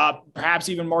 perhaps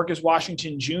even Marcus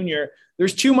Washington Jr.,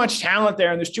 there's too much talent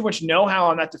there, and there's too much know-how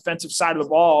on that defensive side of the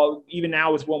ball, even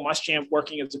now with Will Muschamp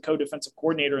working as a co-defensive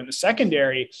coordinator in the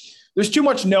secondary. There's too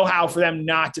much know-how for them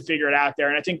not to figure it out there,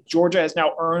 and I think Georgia has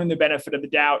now earned the benefit of the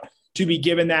doubt to be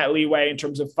given that leeway in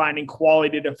terms of finding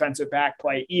quality defensive back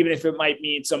play, even if it might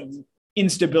mean some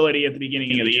instability at the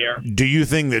beginning of the year. Do you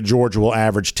think that Georgia will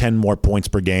average 10 more points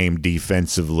per game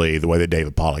defensively the way that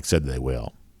David Pollack said they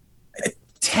will?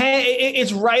 10,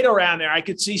 it's right around there. I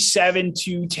could see 7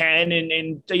 to 10.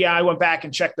 And yeah, I went back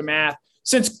and checked the math.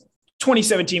 Since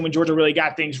 2017 when Georgia really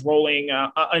got things rolling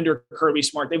under Kirby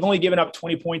Smart. They've only given up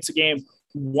 20 points a game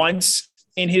once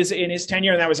in his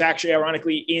tenure, and that was actually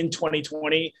ironically in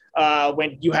 2020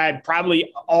 when you had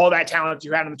probably all that talent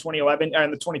you had in the 2011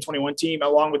 and the 2021 team,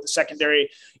 along with the secondary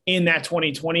in that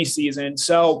 2020 season.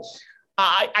 So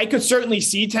I could certainly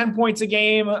see 10 points a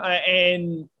game,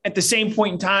 and at the same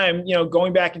point in time,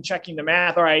 going back and checking the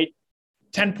math, all right,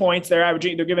 10 points, they're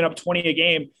giving up 20 a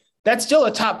game. That's still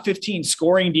a top 15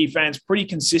 scoring defense pretty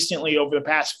consistently over the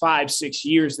past 5-6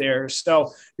 years there.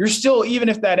 So you're still, even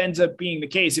if that ends up being the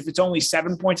case, if it's only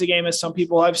 7 points a game, as some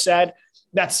people have said,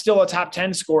 that's still a top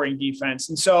 10 scoring defense.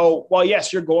 And so while,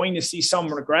 yes, you're going to see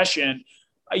some regression,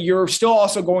 you're still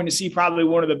also going to see probably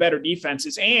one of the better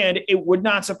defenses. And it would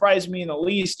not surprise me in the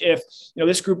least if,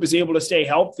 this group is able to stay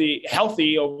healthy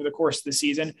over the course of the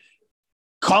season.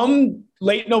 Come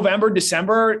late November,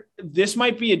 December, this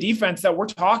might be a defense that we're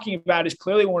talking about is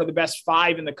clearly one of the best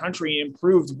 5 in the country,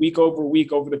 improved week over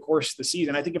week over the course of the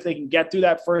season. I think if they can get through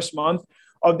that first month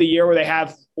of the year where they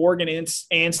have Oregon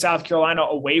and South Carolina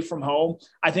away from home,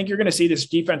 I think you're going to see this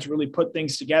defense really put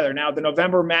things together. Now, the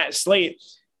November slate,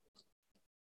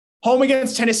 home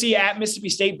against Tennessee, at Mississippi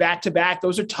State, back-to-back,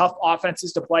 those are tough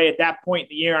offenses to play at that point in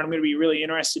the year. I'm going to be really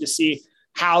interested to see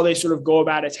how they sort of go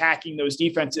about attacking those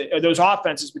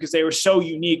offenses, because they were so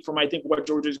unique from, I think, what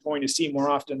Georgia is going to see more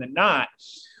often than not.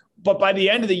 But by the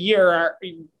end of the year,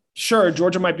 sure,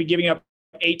 Georgia might be giving up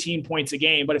 18 points a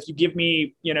game. But if you give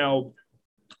me,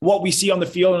 what we see on the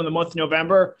field in the month of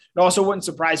November, it also wouldn't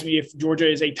surprise me if Georgia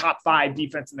is a top 5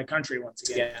 defense in the country once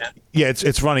again. Yeah,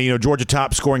 it's funny. Georgia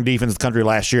top scoring defense in the country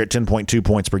last year at 10.2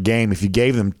 points per game. If you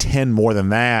gave them 10 more than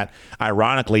that,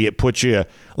 ironically, it puts you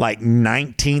like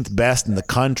 19th best in the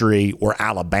country where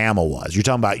Alabama was. You're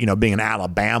talking about, being an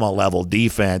Alabama-level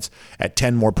defense at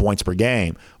 10 more points per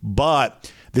game.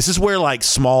 But this is where, like,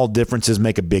 small differences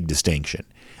make a big distinction.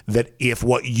 That if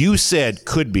what you said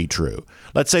could be true,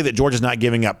 let's say that Georgia's not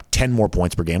giving up 10 more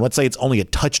points per game. Let's say it's only a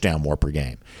touchdown more per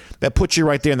game. That puts you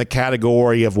right there in the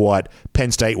category of what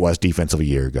Penn State was defensive a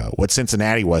year ago, what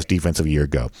Cincinnati was defensive a year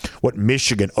ago, what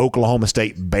Michigan, Oklahoma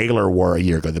State, Baylor were a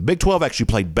year ago. The Big 12 actually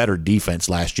played better defense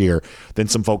last year than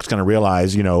some folks kind of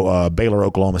realize. Baylor,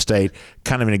 Oklahoma State,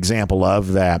 kind of an example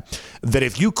of that. That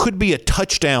if you could be a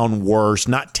touchdown worse,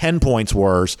 not 10 points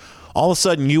worse, all of a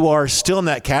sudden you are still in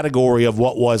that category of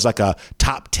what was like a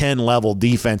top 10 level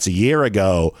defense a year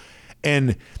ago.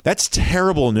 And that's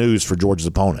terrible news for Georgia's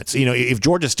opponents. If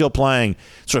Georgia's still playing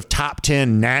sort of top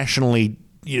 10 nationally,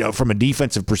 from a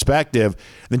defensive perspective,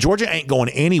 then Georgia ain't going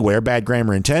anywhere. Bad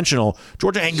grammar intentional.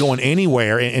 Georgia ain't going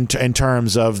anywhere in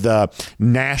terms of the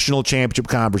national championship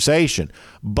conversation.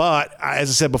 But as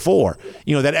I said before,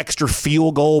 that extra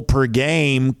field goal per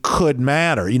game could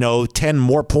matter. 10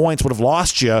 more points would have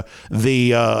lost you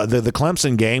the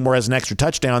Clemson game, whereas an extra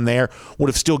touchdown there would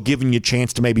have still given you a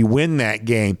chance to maybe win that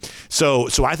game. So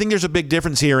I think there's a big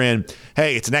difference here in,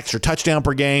 hey, it's an extra touchdown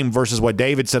per game versus what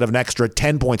David said of an extra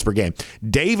 10 points per game.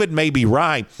 David may be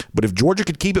right, but if Georgia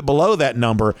could keep it below that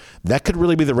number, that could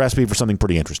really be the recipe for something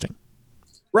pretty interesting.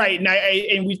 Right,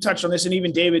 and we've touched on this, and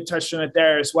even David touched on it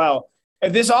there as well.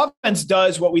 If this offense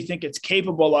does what we think it's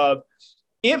capable of,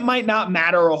 it might not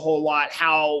matter a whole lot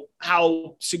how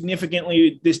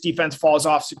significantly this defense falls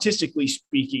off, statistically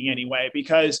speaking, anyway.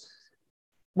 Because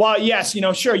while yes,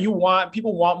 sure,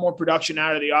 people want more production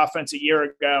out of the offense a year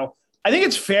ago. I think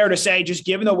it's fair to say, just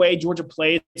given the way Georgia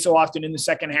played so often in the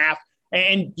second half,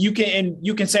 and you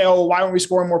can say, oh, why aren't we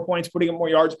scoring more points, putting up more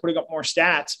yards, putting up more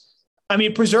stats? I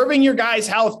mean, preserving your guys'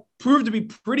 health proved to be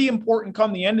pretty important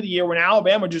come the end of the year when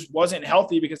Alabama just wasn't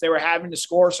healthy because they were having to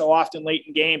score so often late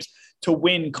in games to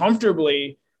win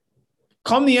comfortably.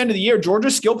 Come the end of the year,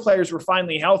 Georgia's skill players were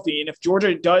finally healthy. And if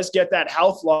Georgia does get that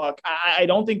health luck, I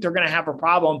don't think they're going to have a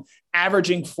problem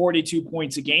averaging 42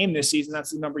 points a game this season.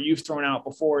 That's the number you've thrown out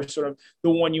before, sort of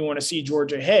the one you want to see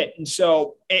Georgia hit. And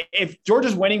so if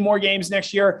Georgia's winning more games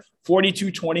next year,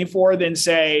 42-24 than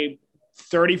say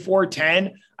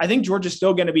 34-10, I think Georgia's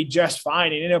still going to be just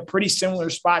fine and in a pretty similar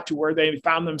spot to where they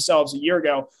found themselves a year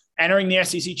ago, entering the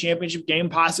SEC championship game,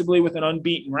 possibly with an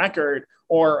unbeaten record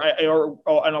or an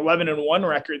 11-1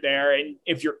 record there. And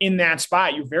if you're in that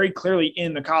spot, you're very clearly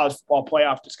in the college football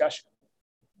playoff discussion.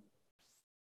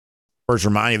 First,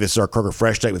 remind you, this is our Kroger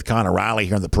Fresh Take with Connor Riley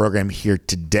here on the program here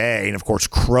today. And, of course,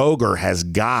 Kroger has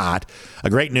got a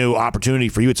great new opportunity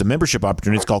for you. It's a membership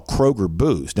opportunity. It's called Kroger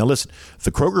Boost. Now, listen,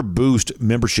 the Kroger Boost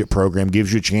membership program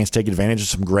gives you a chance to take advantage of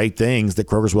some great things that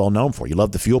Kroger's well known for. You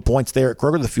love the fuel points there at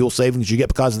Kroger, the fuel savings you get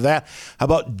because of that. How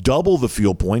about double the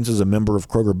fuel points as a member of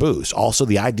Kroger Boost? Also,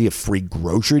 the idea of free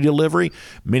grocery delivery,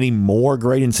 many more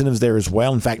great incentives there as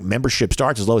well. In fact, membership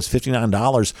starts as low as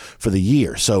 $59 for the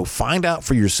year. So find out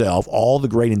for yourself all the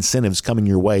great incentives coming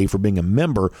your way for being a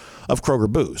member of Kroger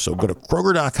Boost. So go to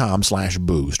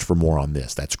Kroger.com/boost for more on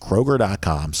this. That's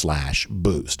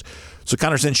Kroger.com/boost. So,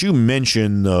 Connor, since you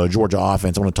mentioned the Georgia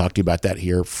offense, I want to talk to you about that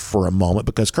here for a moment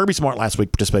because Kirby Smart last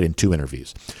week participated in 2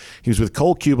 interviews. He was with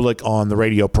Cole Kubelik on the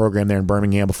radio program there in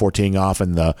Birmingham before teeing off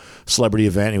in the celebrity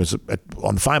event. He was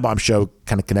on the Feinbaum show,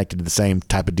 kind of connected to the same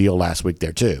type of deal last week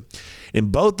there too. In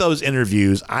both those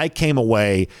interviews, I came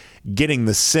away getting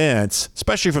the sense,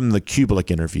 especially from the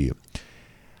Kubelik interview,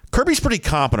 Kirby's pretty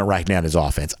competent right now in his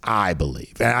offense, I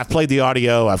believe. And I've played the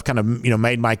audio. I've kind of,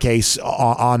 made my case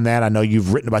on that. I know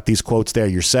you've written about these quotes there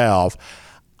yourself.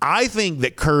 I think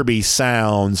that Kirby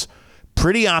sounds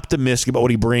pretty optimistic about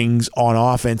what he brings on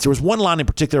offense. There was one line in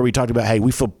particular where we talked about, hey,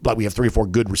 we feel like we have 3 or 4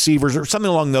 good receivers or something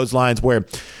along those lines where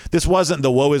this wasn't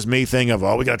the woe is me thing of,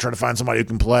 we got to try to find somebody who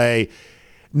can play.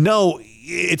 No,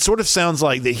 it sort of sounds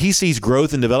like that he sees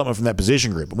growth and development from that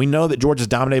position group. We know that Georgia's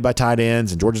dominated by tight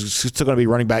ends, and Georgia's still going to be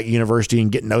running back university and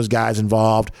getting those guys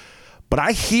involved. But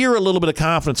I hear a little bit of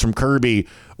confidence from Kirby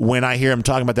when I hear him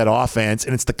talking about that offense,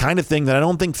 and it's the kind of thing that I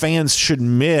don't think fans should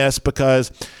miss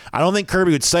because I don't think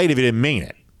Kirby would say it if he didn't mean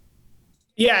it.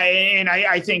 Yeah, and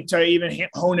I think to even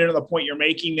hone in on the point you're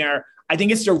making there, I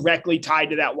think it's directly tied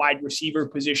to that wide receiver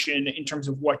position in terms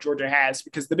of what Georgia has,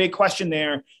 because the big question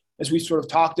there, as we sort of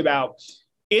talked about,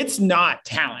 it's not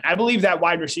talent. I believe that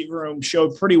wide receiver room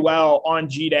showed pretty well on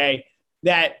G-Day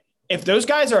that if those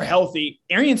guys are healthy,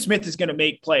 Arian Smith is going to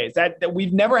make plays. That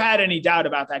we've never had any doubt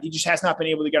about that. He just has not been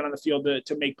able to get on the field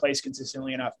to make plays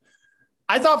consistently enough.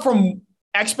 I thought from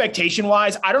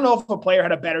expectation-wise, I don't know if a player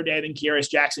had a better day than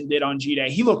Kearis Jackson did on G-Day.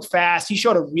 He looked fast. He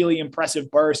showed a really impressive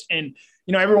burst. And,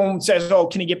 everyone says,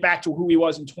 can he get back to who he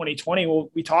was in 2020? Well,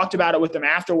 we talked about it with him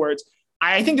afterwards.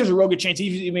 I think there's a real good chance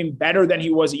he's even better than he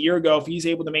was a year ago if he's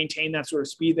able to maintain that sort of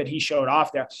speed that he showed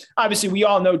off there. Obviously, we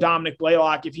all know Dominic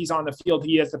Blaylock, if he's on the field,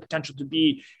 he has the potential to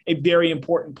be a very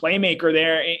important playmaker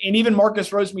there. And even Marcus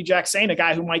Rosemy-Jacksain, a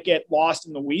guy who might get lost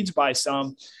in the weeds by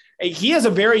some, he has a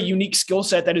very unique skill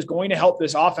set that is going to help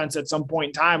this offense at some point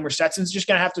in time where Stetson's just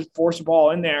going to have to force a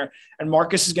ball in there, and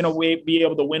Marcus is going to be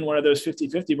able to win one of those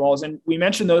 50-50 balls. And we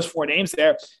mentioned those 4 names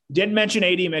there. Didn't mention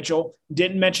A.D. Mitchell,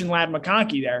 didn't mention Ladd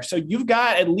McConkey there. So you've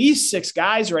got at least 6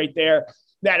 guys right there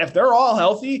that if they're all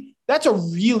healthy, that's a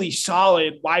really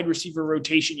solid wide receiver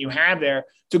rotation you have there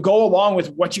to go along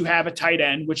with what you have at tight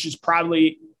end, which is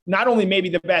probably not only maybe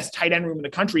the best tight end room in the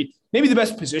country, maybe the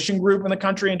best position group in the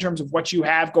country in terms of what you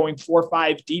have going 4 or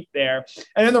 5 deep there.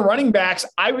 And then the running backs,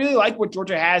 I really like what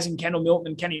Georgia has in Kendall Milton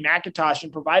and Kenny McIntosh,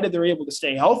 and provided they're able to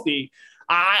stay healthy,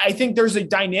 I think there's a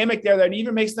dynamic there that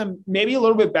even makes them maybe a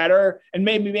little bit better and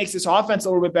maybe makes this offense a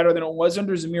little bit better than it was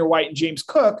under Zamir White and James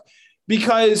Cook.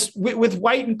 Because with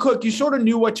White and Cook, you sort of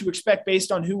knew what to expect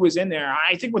based on who was in there.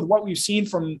 I think with what we've seen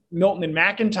from Milton and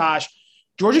McIntosh,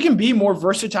 Georgia can be more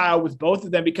versatile with both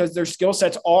of them because their skill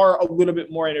sets are a little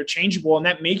bit more interchangeable, and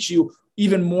that makes you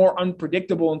even more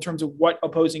unpredictable in terms of what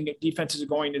opposing defenses are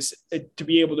going to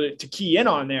be able to key in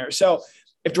on there. So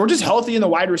if Georgia's healthy in the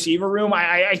wide receiver room,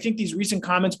 I think these recent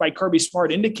comments by Kirby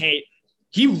Smart indicate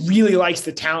he really likes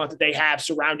the talent that they have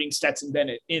surrounding Stetson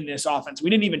Bennett in this offense. We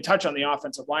didn't even touch on the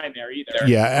offensive line there either.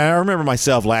 Yeah, I remember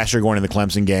myself last year going to the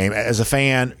Clemson game as a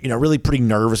fan, really pretty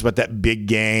nervous about that big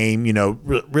game,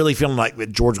 really feeling like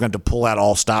that Georgia's going to pull out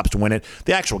all stops to win it.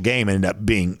 The actual game ended up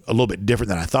being a little bit different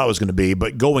than I thought it was going to be,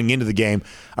 but going into the game,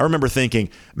 I remember thinking,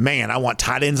 man, I want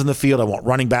tight ends in the field, I want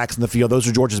running backs in the field. Those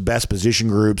are Georgia's best position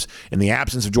groups. In the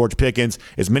absence of George Pickens,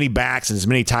 as many backs and as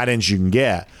many tight ends you can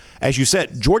get. As you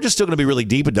said, Georgia's still going to be really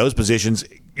deep at those positions,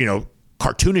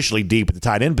 cartoonishly deep at the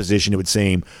tight end position, it would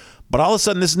seem. But all of a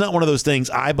sudden, this is not one of those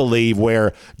things, I believe,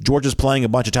 where Georgia's playing a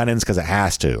bunch of tight ends because it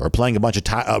has to, or playing a bunch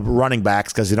of running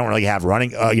backs because they don't really have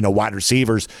wide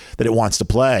receivers that it wants to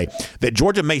play. That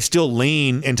Georgia may still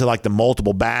lean into like the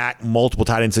multiple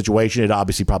tight end situation. It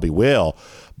obviously probably will.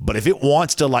 But if it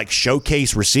wants to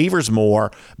showcase receivers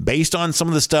more, based on some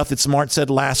of the stuff that Smart said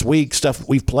last week, stuff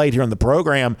we've played here on the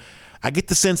program, I get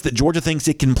the sense that Georgia thinks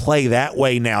it can play that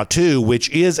way now, too, which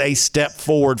is a step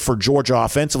forward for Georgia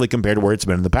offensively compared to where it's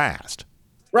been in the past.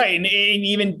 Right. And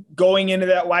even going into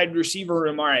that wide receiver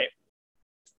room, all right,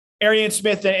 Arian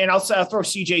Smith, and I'll throw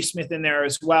CJ Smith in there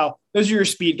as well. Those are your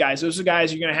speed guys. Those are the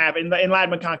guys you're going to have. And Ladd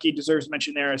McConkey deserves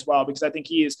mention there as well, because I think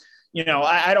he is,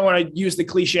 I don't want to use the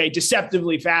cliche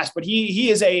deceptively fast, but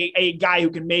he is a guy who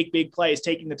can make big plays,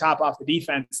 taking the top off the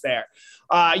defense there.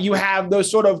 You have those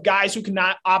sort of guys who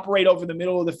cannot operate over the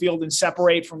middle of the field and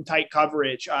separate from tight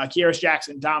coverage. Kearis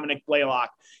Jackson, Dominic Blaylock.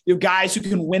 You have guys who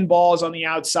can win balls on the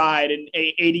outside, and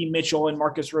A.D. Mitchell and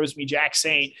Marcus Rosemy, Jack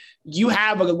Saint. You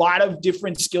have a lot of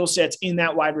different skill sets in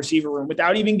that wide receiver room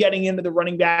without even getting into the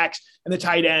running backs and the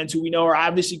tight ends, who we know are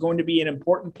obviously going to be an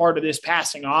important part of this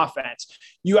passing offense.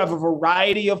 You have a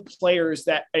variety of players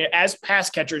that, as pass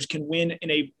catchers, can win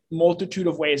in a multitude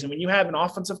of ways. And when you have an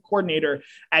offensive coordinator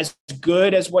as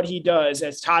good as what he does,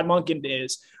 as Todd Monken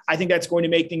is, I think that's going to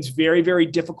make things very, very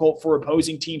difficult for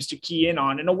opposing teams to key in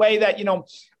on, in a way that,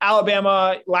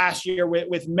 Alabama last year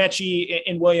with Mechie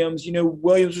and Williams,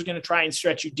 Williams was going to try and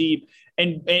stretch you deep,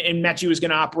 and Mechie was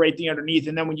going to operate the underneath.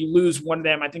 And then when you lose one of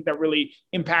them, I think that really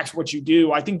impacts what you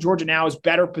do. I think Georgia now is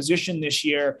better positioned this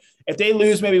year. If they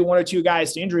lose maybe one or two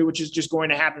guys to injury, which is just going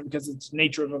to happen because it's the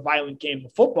nature of a violent game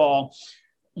of football,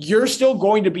 you're still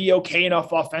going to be okay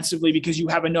enough offensively because you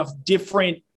have enough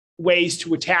different ways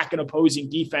to attack an opposing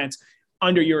defense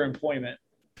under your employment.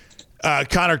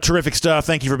 Connor, terrific stuff.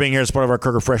 Thank you for being here as part of our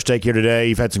Kirker Fresh Take here today.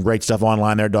 You've had some great stuff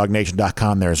online there,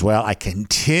 dognation.com there as well. I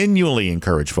continually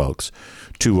encourage folks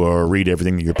to read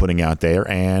everything that you're putting out there,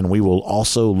 and we will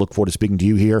also look forward to speaking to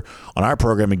you here on our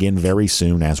program again very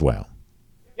soon as well.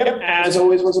 Yep, as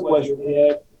always, was a pleasure.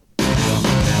 Yeah.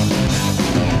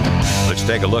 Let's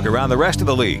take a look around the rest of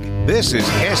the league. This is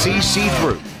SEC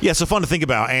Through. Yeah, so fun to think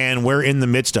about, and we're in the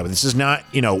midst of it. This is not,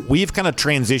 we've kind of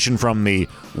transitioned from the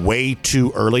way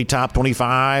too early top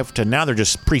 25 to now they're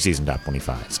just preseason top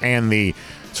 25s. And the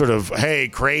sort of, hey,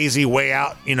 crazy way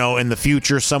out, in the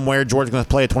future somewhere, Georgia's going to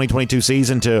play a 2022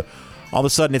 season, to all of a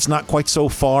sudden it's not quite so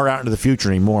far out into the future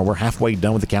anymore. We're halfway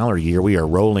done with the calendar year. We are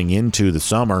rolling into the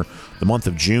summer. The month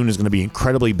of June is going to be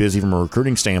incredibly busy from a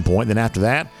recruiting standpoint. Then after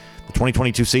that, the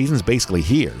 2022 season is basically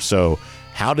here. So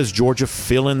how does Georgia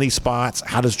fill in these spots?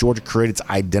 How does Georgia create its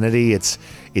identity, its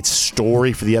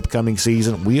story for the upcoming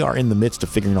season? We are in the midst of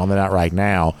figuring all that out right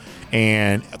now.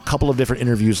 And a couple of different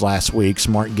interviews last week.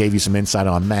 Smart gave you some insight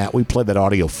on that. We played that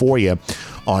audio for you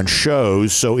on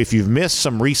shows. So if you've missed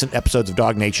some recent episodes of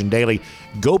Dog Nation Daily,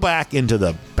 go back into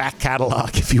the back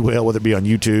catalog, if you will, whether it be on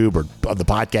YouTube or on the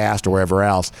podcast or wherever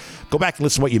else. Go back and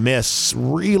listen to what you missed.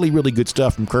 Really, really good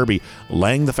stuff from Kirby,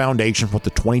 laying the foundation for what the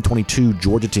 2022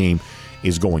 Georgia team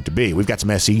is going to be. We've got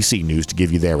some SEC news to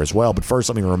give you there as well. But first,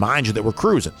 let me remind you that we're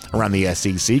cruising around the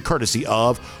SEC, courtesy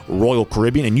of Royal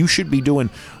Caribbean, and you should be doing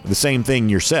the same thing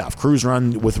yourself. Cruising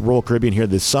around with Royal Caribbean here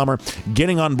this summer,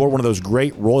 getting on board one of those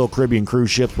great Royal Caribbean cruise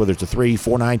ships, whether it's a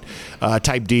 3-4 night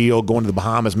type deal, going to the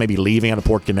Bahamas, maybe leaving out of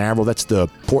Port Canaveral. That's the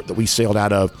port that we sailed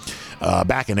out of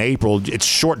back in April. It's a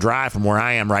short drive from where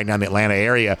I am right now in the Atlanta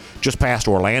area, just past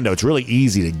Orlando. It's really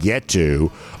easy to get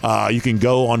to. You can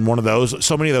go on one of those.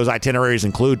 So many of those itineraries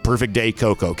include Perfect Day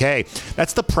Coco Cay.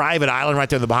 That's the private island right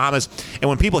there in the Bahamas. And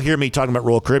when people hear me talking about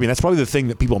Royal Caribbean, that's probably the thing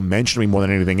that people mention to me more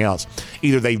than anything else.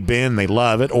 Either they've been, they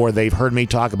love it, or they've heard me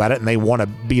talk about it and they want to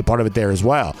be a part of it there as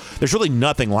well. There's really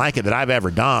nothing like it that I've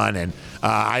ever done, and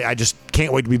I just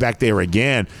can't wait to be back there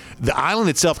again. The island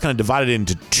itself kind of divided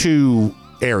into two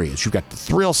areas. You've got the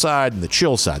thrill side and the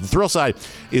chill side. The thrill side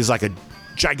is like a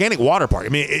gigantic water park. I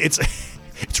mean, it's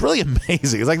really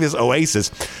amazing. It's like this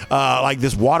oasis, like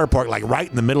this water park, like right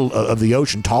in the middle of the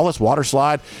ocean. Tallest water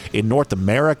slide in North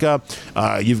America.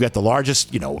 You've got the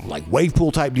largest, like wave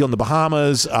pool type deal in the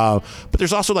Bahamas. But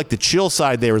there's also like the chill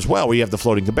side there as well, where you have the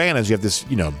floating cabanas. You have this,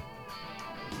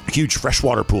 huge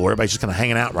freshwater pool. Everybody's just kind of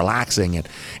hanging out, relaxing, and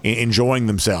enjoying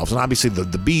themselves. And obviously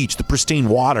the beach, the pristine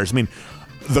waters. I mean,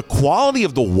 the quality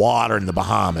of the water in the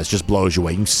Bahamas just blows you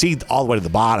away. You can see all the way to the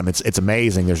bottom. It's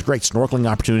amazing. There's great snorkeling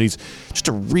opportunities. Just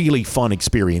a really fun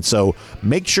experience. So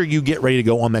make sure you get ready to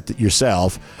go on that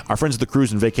yourself. Our friends at the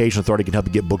Cruise and Vacation Authority can help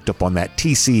you get booked up on that,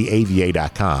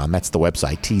 tcava.com. That's the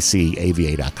website,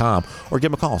 tcava.com. Or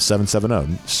give them a call,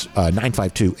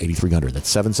 770-952-8300.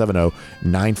 That's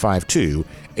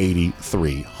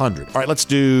 770-952-8300. All right, let's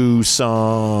do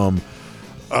some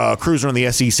cruising on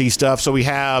the SEC stuff. So we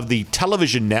have the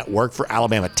television network for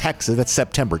Alabama, Texas. That's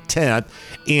September 10th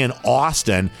in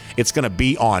Austin. It's going to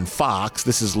be on Fox.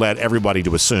 This has led everybody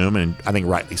to assume, and I think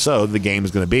rightly so, the game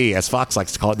is going to be, as Fox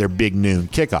likes to call it, their big noon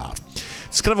kickoff.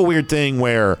 It's kind of a weird thing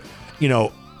where,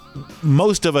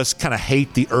 most of us kind of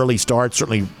hate the early starts.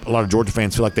 Certainly a lot of Georgia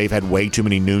fans feel like they've had way too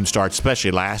many noon starts,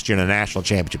 especially last year in the national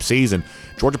championship season.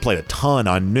 Georgia played a ton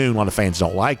on noon. A lot of fans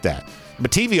don't like that.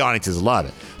 But TV audiences love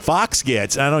it. Fox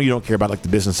gets, and I know you don't care about like the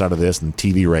business side of this and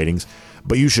TV ratings,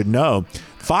 but you should know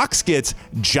Fox gets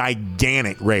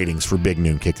gigantic ratings for Big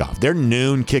Noon Kickoff. Their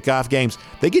noon kickoff games,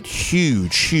 they get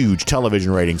huge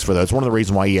television ratings for those. One of the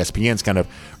reasons why ESPN's kind of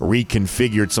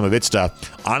reconfigured some of its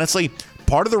stuff. Honestly,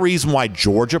 part of the reason why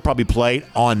Georgia probably played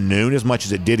on noon as much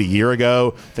as it did a year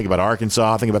ago, think about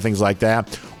Arkansas, think about things like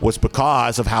that, was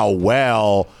because of how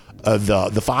well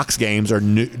the Fox games are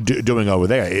doing over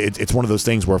there. It's one of those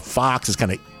things where Fox is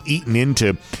kind of eaten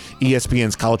into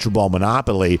ESPN's college football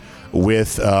monopoly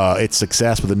with its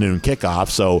success with the noon kickoff.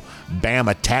 So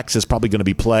Bama, Texas probably going to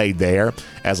be played there.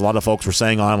 As a lot of folks were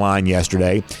saying online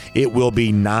yesterday, it will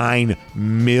be 9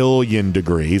 million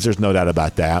degrees. There's no doubt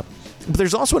about that. But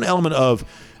there's also an element of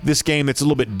this game that's a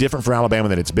little bit different for Alabama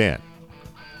than it's been.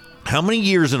 How many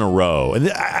years in a row,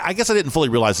 and I guess I didn't fully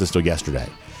realize this till yesterday,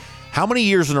 how many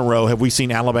years in a row have we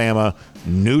seen Alabama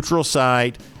neutral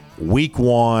site, week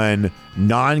 1,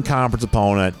 non-conference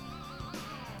opponent,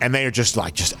 and they are just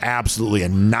absolutely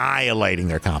annihilating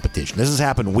their competition? This has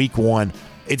happened week 1.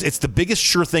 It's the biggest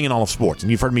sure thing in all of sports,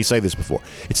 and you've heard me say this before.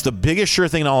 It's the biggest sure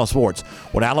thing in all of sports.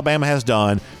 What Alabama has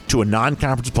done to a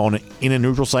non-conference opponent in a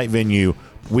neutral site venue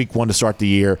week 1 to start the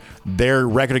year, their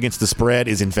record against the spread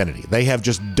is infinity. They have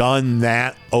just done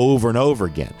that over and over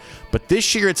again. But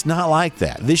this year, it's not like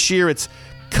that. This year, it's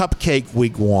cupcake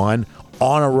week 1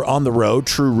 on the road,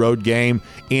 true road game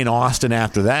in Austin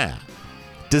after that.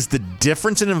 Does the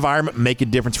difference in environment make a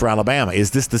difference for Alabama?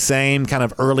 Is this the same kind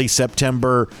of early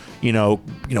September, kind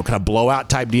of blowout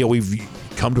type deal we've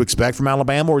come to expect from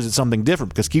Alabama, or is it something different?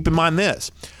 Because keep in mind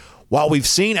this. While we've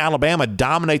seen Alabama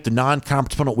dominate the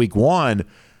non-conference opponent week 1,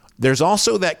 there's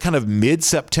also that kind of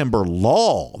mid-September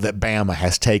lull that Bama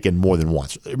has taken more than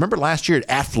once. Remember last year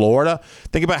at Florida?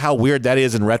 Think about how weird that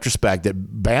is in retrospect,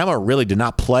 that Bama really did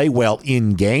not play well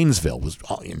in Gainesville. Was,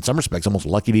 in some respects, almost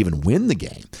lucky to even win the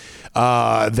game.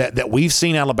 That we've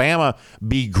seen Alabama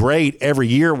be great every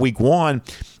year week 1,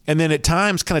 and then at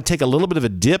times kind of take a little bit of a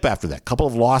dip after that. A couple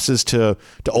of losses to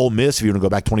Ole Miss, if you want to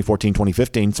go back 2014,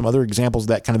 2015. Some other examples of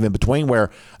that kind of in between where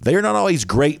they are not always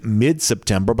great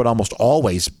mid-September, but almost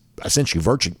always essentially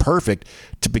virtually perfect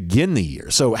to begin the year.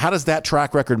 So how does that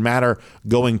track record matter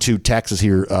going to Texas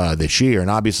here this year? And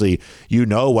obviously, you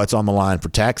know what's on the line for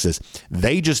Texas.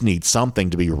 They just need something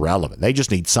to be relevant. They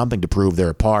just need something to prove they're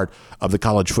a part of the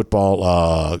college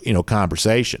football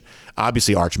conversation.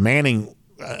 Obviously, Arch Manning,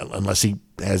 unless he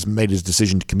has made his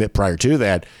decision to commit prior to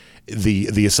that,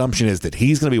 the assumption is that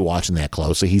he's going to be watching that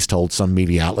closely. He's told some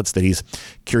media outlets that he's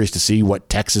curious to see what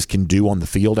Texas can do on the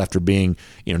field after being,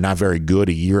 not very good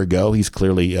a year ago. He's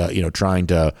clearly, trying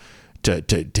to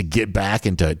get back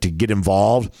and to get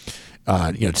involved,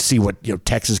 to see what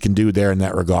Texas can do there in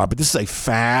that regard. But this is a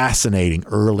fascinating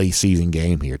early season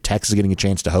game here. Texas getting a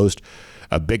chance to host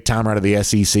a big timer out of the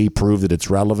SEC, prove that it's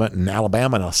relevant, and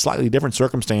Alabama in a slightly different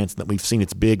circumstance than we've seen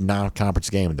its big non-conference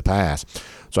game in the past.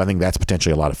 So I think that's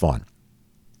potentially a lot of fun.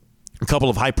 A couple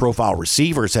of high-profile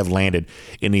receivers have landed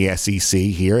in the SEC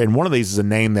here, and one of these is a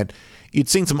name that you'd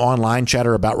seen some online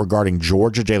chatter about regarding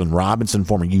Georgia. Jalen Robinson,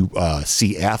 former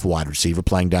UCF wide receiver,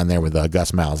 playing down there with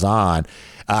Gus Malzahn.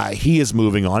 He is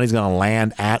moving on. He's going to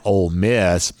land at Ole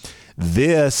Miss.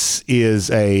 This is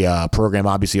a program,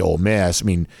 obviously, Ole Miss. I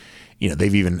mean,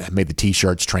 they've even made the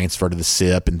T-shirts transfer to the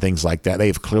SIP and things like that.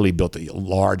 They've clearly built a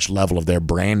large level of their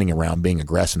branding around being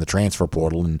aggressive in the transfer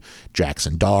portal, and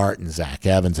Jackson Dart and Zach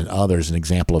Evans and others, an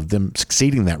example of them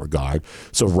succeeding in that regard.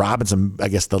 So Robinson, I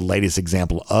guess the latest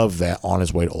example of that, on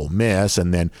his way to Ole Miss.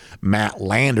 And then Matt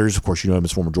Landers, of course, you know him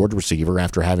as former Georgia receiver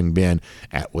after having been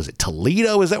at, was it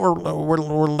Toledo? Is that where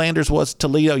Landers was?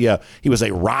 Toledo? Yeah, he was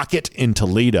a Rocket in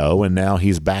Toledo, and now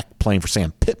he's back playing for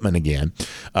Sam Pittman again,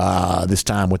 this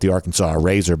time with the Arkansas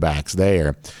Razorbacks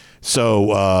there.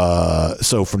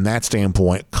 So from that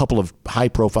standpoint, a couple of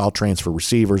high-profile transfer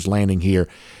receivers landing here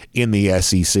in the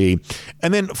SEC.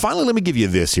 And then finally, let me give you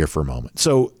this here for a moment.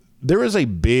 So there is a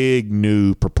big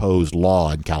new proposed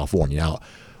law in California. Now,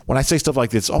 when I say stuff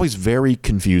like this, it's always very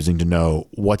confusing to know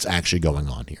what's actually going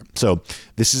on here. So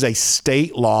this is a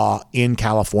state law in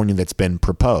California that's been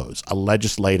proposed. A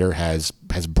legislator has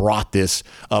brought this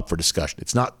up for discussion.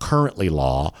 It's not currently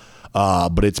law,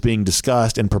 but it's being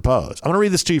discussed and proposed. I'm going to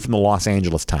read this to you from the Los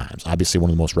Angeles Times, obviously one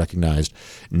of the most recognized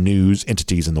news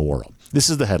entities in the world. This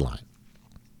is the headline.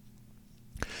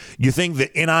 You think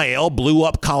that NIL blew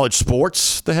up college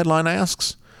sports? The headline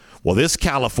asks. Well, this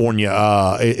California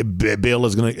bill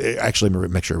is going to actually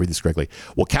make sure I read this correctly.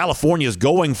 Well, California is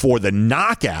going for the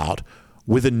knockout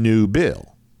with a new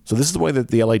bill. So this is the way that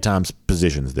the LA Times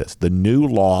positions this. The new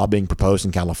law being proposed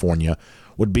in California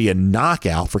would be a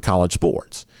knockout for college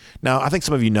sports. Now, I think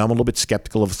some of you know I'm a little bit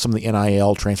skeptical of some of the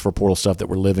NIL transfer portal stuff that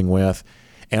we're living with.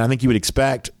 And I think you would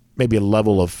expect maybe a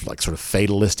level of like sort of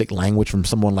fatalistic language from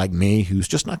someone like me who's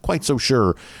just not quite so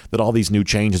sure that all these new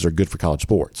changes are good for college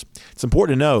sports. It's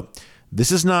important to note,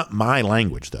 this is not my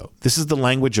language, though. This is the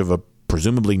language of a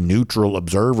presumably neutral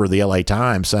observer of the LA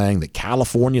Times saying that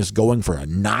California is going for a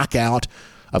knockout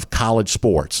of college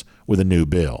sports with a new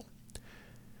bill.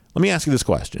 Let me ask you this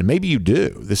question, and maybe you do.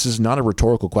 This is not a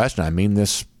rhetorical question. I mean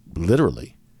this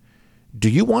literally. Do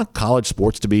you want college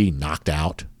sports to be knocked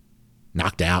out,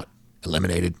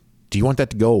 eliminated? Do you want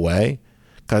that to go away?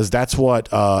 Because that's what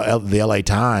the LA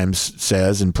Times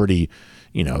says in pretty,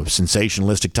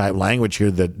 sensationalistic type language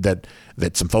here that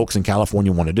some folks in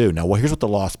California want to do. Now, well, here's what the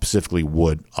law specifically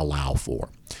would allow for.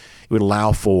 It would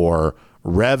allow for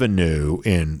revenue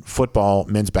in football,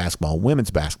 men's basketball,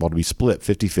 women's basketball to be split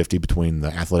 50-50 between the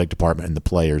athletic department and the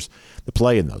players that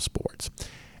play in those sports.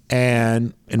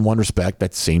 And in one respect,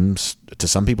 that seems to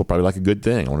some people probably like a good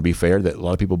thing. I want to be fair that a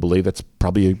lot of people believe that's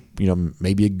probably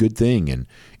maybe a good thing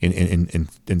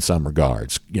in some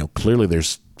regards. Clearly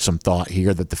there's some thought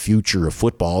here that the future of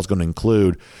football is going to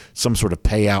include some sort of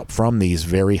payout from these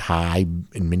very high,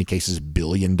 in many cases, $1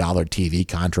 billion TV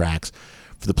contracts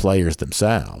for the players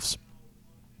themselves.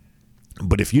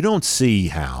 But if you don't see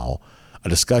how a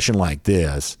discussion like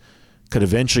this could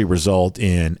eventually result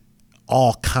in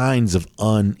all kinds of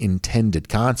unintended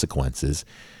consequences,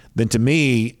 then to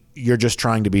me, you're just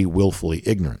trying to be willfully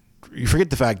ignorant. You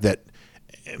forget the fact that,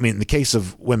 in the case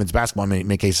of women's basketball, in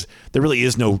many cases, there really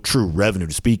is no true revenue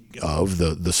to speak of.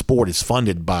 The sport is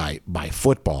funded by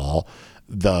football.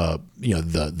 The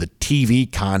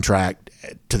TV contract,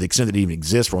 to the extent that it even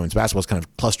exists for women's basketball, is kind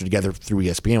of clustered together through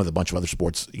ESPN with a bunch of other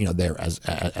sports, there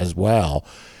as well.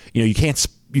 You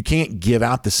can't give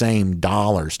out the same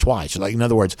dollars twice. Like, in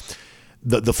other words,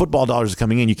 the football dollars are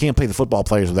coming in. You can't pay the football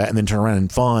players with that and then turn around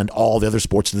and fund all the other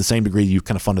sports to the same degree you've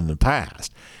kind of funded in the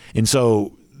past. And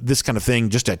so this kind of thing,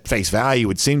 just at face value,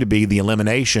 would seem to be the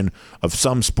elimination of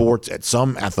some sports at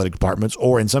some athletic departments,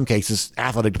 or in some cases,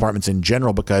 athletic departments in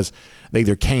general, because they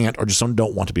either can't or just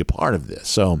don't want to be a part of this.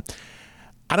 So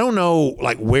I don't know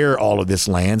where all of this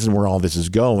lands and where all this is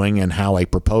going and how a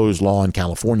proposed law in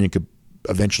California could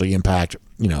eventually impact,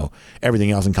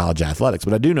 everything else in college athletics.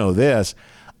 But I do know this.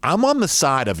 I'm on the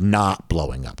side of not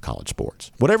blowing up college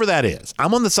sports, whatever that is.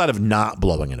 I'm on the side of not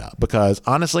blowing it up because,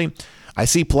 honestly, I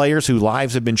see players whose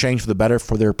lives have been changed for the better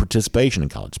for their participation in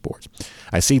college sports.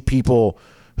 I see people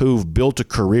who've built a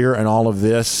career in all of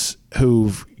this,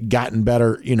 who've gotten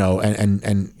better,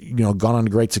 and gone on to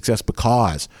great success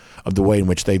because of the way in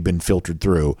which they've been filtered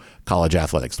through college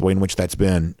athletics, the way in which that's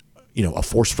been, a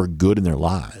force for good in their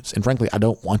lives. And frankly, I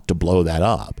don't want to blow that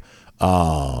up.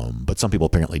 But some people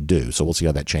apparently do. So we'll see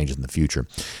how that changes in the future.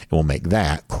 And we'll make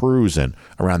that cruising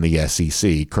around the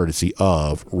SEC courtesy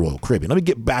of Royal Caribbean. Let me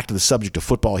get back to the subject of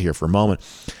football here for a moment.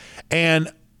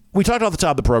 And we talked off the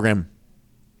top of the program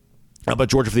about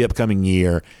Georgia for the upcoming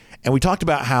year. And we talked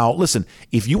about how, listen,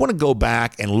 if you want to go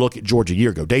back and look at Georgia a year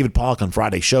ago, David Pollock on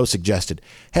Friday's show suggested,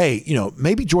 hey,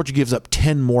 maybe Georgia gives up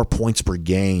 10 more points per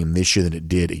game this year than it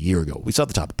did a year ago. We saw at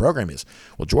the top of the program is,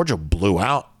 well, Georgia blew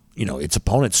out its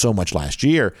opponents so much last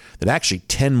year that actually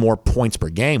 10 more points per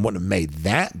game wouldn't have made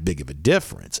that big of a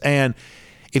difference. And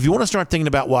if you want to start thinking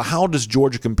about, well, how does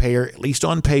Georgia compare, at least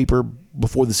on paper,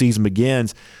 before the season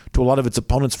begins, to a lot of its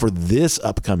opponents for this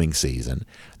upcoming season,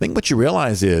 I think what you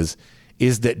realize is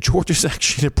that Georgia's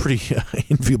actually in a pretty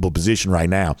enviable position right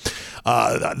now.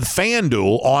 The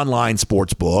FanDuel online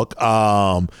sports book,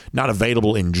 not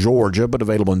available in Georgia, but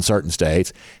available in certain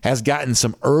states, has gotten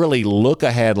some early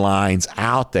look-ahead lines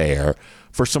out there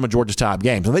for some of Georgia's top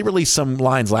games. And they released some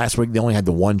lines last week. They only had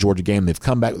the one Georgia game. They've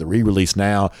come back with a re-release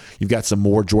now. You've got some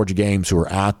more Georgia games who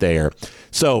are out there.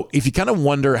 So if you kind of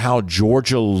wonder how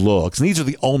Georgia looks, and these are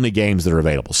the only games that are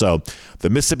available. So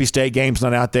the Mississippi State game's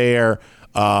not out there.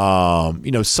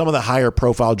 Some of the higher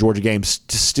profile Georgia games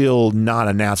still not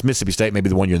announced. Mississippi State may be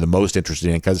the one you're the most interested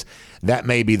in because that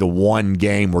may be the one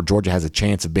game where Georgia has a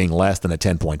chance of being less than a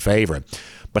 10-point favorite.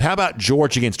 But how about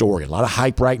Georgia against Oregon? A lot of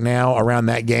hype right now around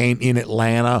that game in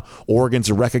Atlanta. Oregon's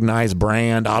a recognized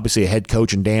brand, obviously a head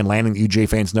coach in Dan Lanning that UJ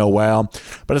fans know well.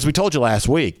 But as we told you last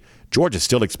week, Georgia's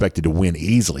still expected to win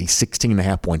easily,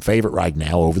 16.5-point favorite right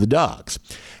now over the Ducks.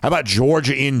 How about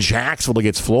Georgia in Jacksonville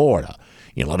against Florida?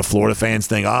 a lot of Florida fans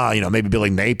think, maybe Billy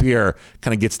Napier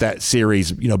kind of gets that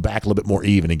series, back a little bit more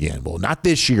even again. Well, not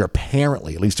this year,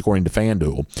 apparently, at least according to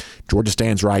FanDuel. Georgia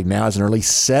stands right now as an early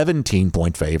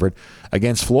 17-point favorite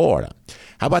against Florida.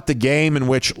 How about the game in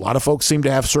which a lot of folks seem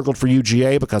to have circled for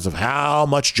UGA because of how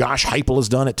much Josh Heupel has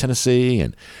done at Tennessee,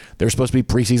 and they're supposed to be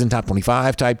preseason top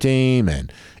 25 type team,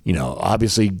 and,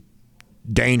 obviously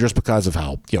dangerous because of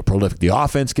how prolific the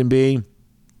offense can be.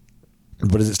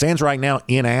 But as it stands right now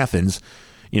in Athens,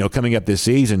 coming up this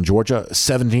season, Georgia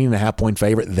 17.5-point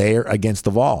favorite there against the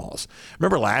Vols.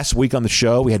 Remember last week on the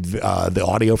show, we had the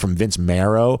audio from Vince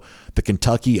Marrow, the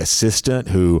Kentucky assistant,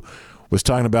 who was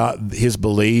talking about his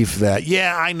belief that,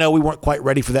 I know we weren't quite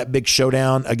ready for that big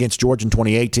showdown against Georgia in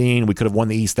 2018. We could have won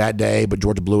the East that day, but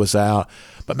Georgia blew us out.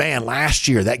 But, man, last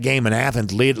year, that game in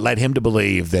Athens led him to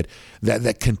believe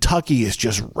that Kentucky is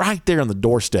just right there on the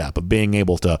doorstep of being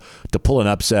able to pull an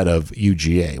upset of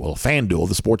UGA. Well, FanDuel,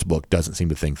 the sports book, doesn't seem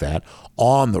to think that.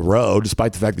 On the road,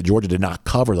 despite the fact that Georgia did not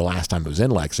cover the last time it was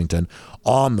in Lexington,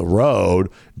 on the road,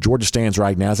 Georgia stands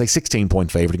right now as a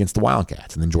 16-point favorite against the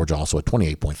Wildcats. And then Georgia also a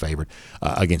 28-point favorite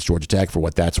against Georgia Tech for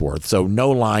what that's worth. So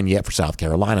no line yet for South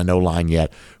Carolina, no line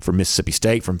yet for Mississippi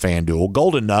State from FanDuel.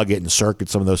 Golden Nugget and Circuit,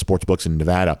 some of those sports books in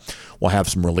Nevada, will have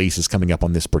some releases coming up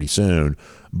on this pretty soon.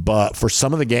 But for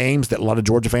some of the games that a lot of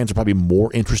Georgia fans are probably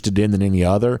more interested in than any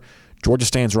other, Georgia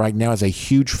stands right now as a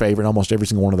huge favorite in almost every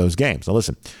single one of those games. Now,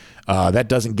 listen, that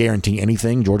doesn't guarantee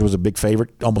anything. Georgia was a big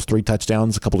favorite, almost 3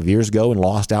 touchdowns a couple of years ago, and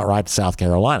lost outright to South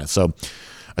Carolina. So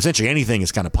essentially anything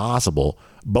is kind of possible.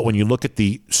 But when you look at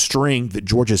the strength that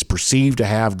Georgia is perceived to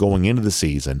have going into the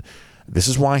season, this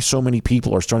is why so many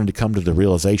people are starting to come to the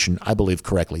realization, I believe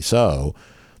correctly so,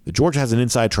 that Georgia has an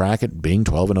inside track at being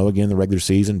 12-0 again in the regular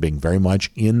season, being very much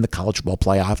in the college football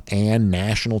playoff and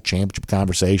national championship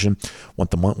conversation once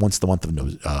the month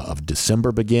of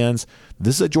December begins.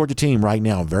 This is a Georgia team right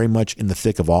now very much in the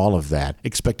thick of all of that,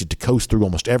 expected to coast through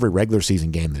almost every regular season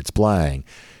game that it's playing.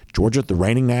 Georgia, the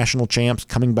reigning national champs,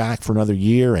 coming back for another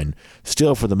year and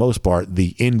still, for the most part,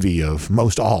 the envy of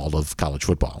most all of college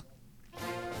football.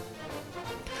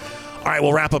 All right,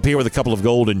 we'll wrap up here with a couple of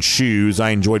golden shoes.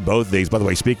 I enjoyed both of these. By the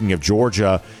way, speaking of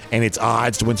Georgia and its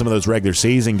odds to win some of those regular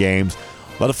season games,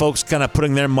 a lot of folks kind of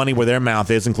putting their money where their mouth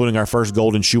is, including our first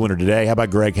golden shoe winner today. How about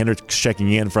Greg Hendricks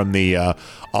checking in from the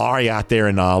Ari out there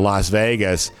in Las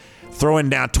Vegas, throwing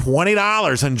down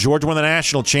 $20 on Georgia win the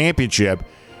national championship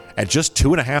at just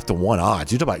 2.5 to 1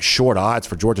 odds. You talk about short odds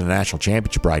for Georgia in the national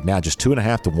championship right now, just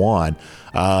 2.5 to 1.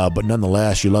 But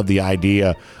nonetheless, you love the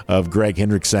idea of Greg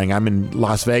Hendricks saying, I'm in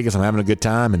Las Vegas, I'm having a good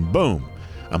time, and boom,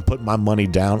 I'm putting my money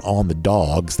down on the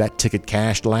Dogs. That ticket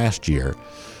cashed last year.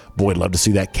 Boy, I'd love to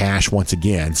see that cash once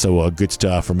again. So good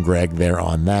stuff from Greg there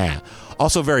on that.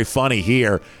 Also very funny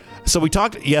here. So we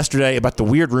talked yesterday about the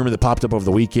weird rumor that popped up over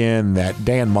the weekend that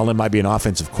Dan Mullen might be an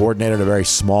offensive coordinator at a very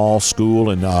small school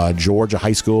in Georgia,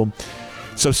 high school.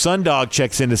 So Sundog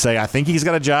checks in to say, I think he's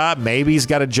got a job. Maybe he's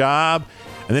got a job.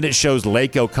 And then it shows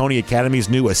Lake Oconee Academy's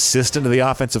new assistant to the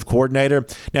offensive coordinator.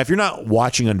 Now, if you're not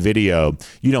watching on video,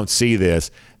 you don't see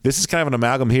this. This is kind of an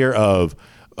amalgam here of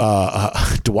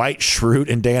Dwight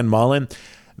Schrute and Dan Mullen.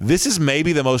 This is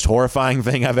maybe the most horrifying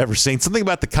thing I've ever seen. Something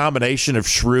about the combination of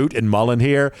Schrute and Mullen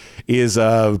here is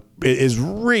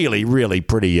really, really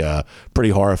pretty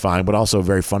horrifying, but also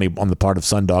very funny on the part of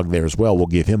Sundog there as well. We'll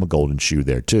give him a golden shoe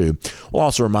there too. We'll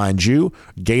also remind you,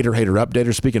 Gator Hater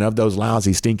Updater, speaking of those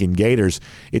lousy, stinking Gators,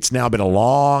 it's now been a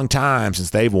long time since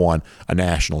they've won a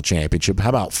national championship. How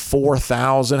about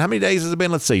 4,000? How many days has it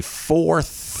been? Let's see,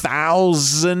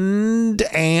 4,000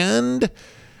 and...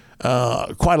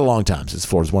 quite a long time since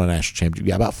Florida's won a national championship.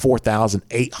 Yeah, about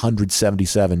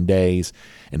 4,877 days.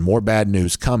 And more bad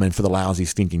news coming for the lousy,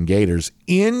 stinking Gators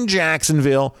in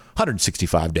Jacksonville.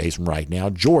 165 days from right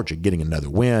now. Georgia getting another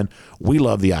win. We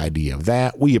love the idea of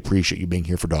that. We appreciate you being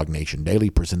here for Dog Nation Daily,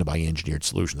 presented by Engineered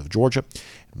Solutions of Georgia.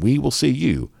 We will see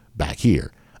you back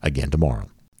here again tomorrow.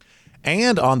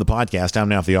 And on the podcast, I'm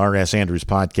now for the R.S. Andrews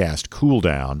Podcast Cool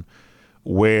Down,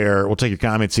 where we'll take your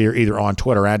comments here either on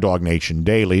Twitter at Dog Nation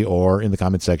Daily or in the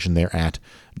comment section there at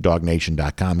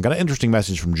dognation.com. Got an interesting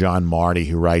message from John Marty,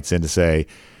 who writes in to say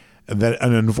that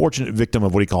an unfortunate victim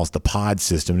of what he calls the pod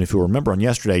system. And if you remember on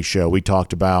yesterday's show, we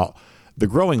talked about the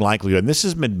growing likelihood, and this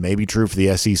has been maybe true for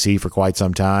the SEC for quite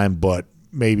some time, but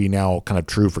maybe now kind of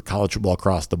true for college football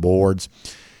across the board.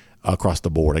 I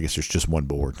guess there's just one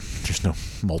board. There's no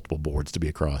multiple boards to be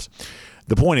across.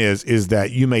 The point is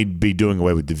that you may be doing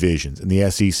away with divisions in the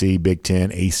SEC, Big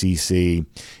Ten, ACC,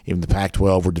 even the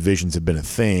Pac-12, where divisions have been a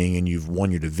thing, and you've won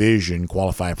your division,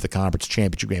 qualifying for the conference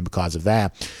championship game because of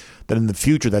that. that in the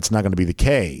future that's not going to be the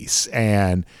case.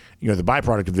 And, the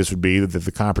byproduct of this would be that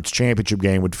the conference championship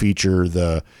game would feature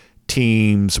the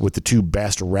teams with the two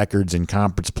best records in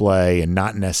conference play and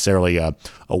not necessarily a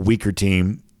weaker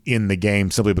team in the game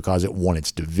simply because it won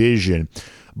its division.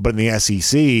 But in the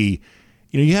SEC,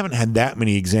 you haven't had that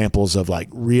many examples of like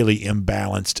really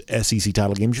imbalanced SEC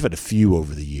title games. You've had a few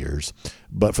over the years,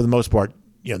 but for the most part,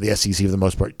 the SEC for the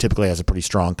most part typically has a pretty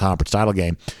strong conference title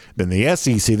game. Then the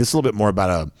SEC, this is a little bit more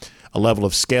about a level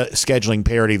of scheduling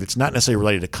parity that's not necessarily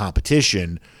related to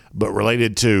competition, but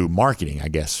related to marketing, I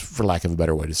guess, for lack of a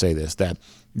better way to say this. That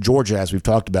Georgia, as we've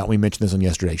talked about, we mentioned this on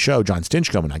yesterday's show, John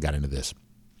Stinchcomb and I got into this,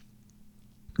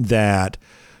 that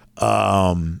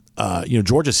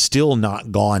Georgia's still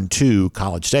not gone to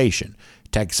College Station.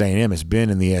 Texas A&M has been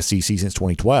in the SEC since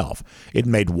 2012. It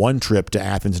made one trip to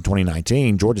Athens in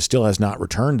 2019. Georgia still has not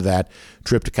returned that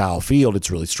trip to Kyle Field.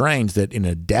 It's really strange that in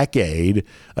a decade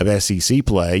of SEC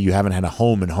play, you haven't had a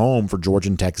home and home for Georgia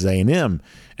and Texas A&M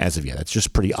as of yet. That's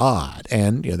just pretty odd.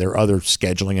 And there are other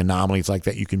scheduling anomalies like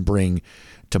that you can bring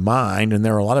to mind. And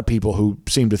there are a lot of people who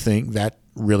seem to think that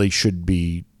really should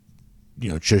be,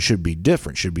 should be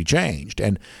different, should be changed.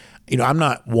 And I'm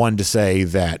not one to say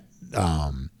that.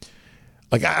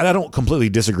 I don't completely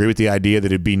disagree with the idea that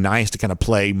it'd be nice to kind of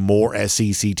play more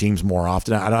SEC teams more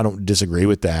often. I don't disagree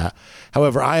with that.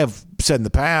 However, I have said in the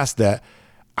past that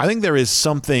I think there is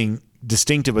something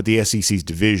distinctive with the SEC's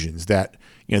divisions that,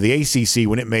 the ACC,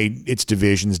 when it made its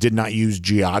divisions, did not use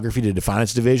geography to define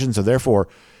its division. So therefore,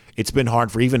 it's been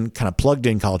hard for even kind of plugged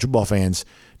in college football fans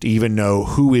to even know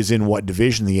who is in what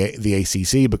division the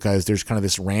ACC, because there's kind of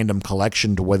this random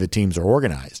collection to where the teams are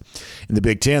organized. In the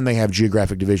Big Ten, they have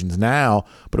geographic divisions now,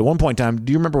 but at one point in time,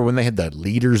 do you remember when they had the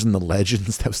leaders and the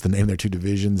legends? That was the name of their two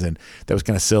divisions, and that was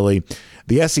kind of silly.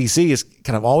 The SEC has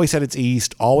kind of always had its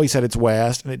East, always had its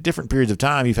West, and at different periods of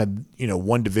time, you've had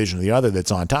one division or the other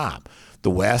that's on top. The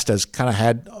West has kind of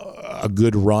had a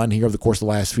good run here over the course of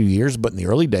the last few years, but in the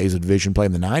early days of division play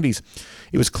in the 90s,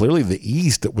 it was clearly the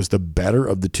East that was the better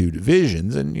of the two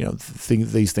divisions. And,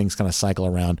 these things kind of cycle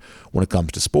around when it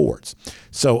comes to sports.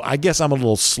 So I guess I'm a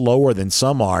little slower than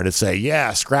some are to say,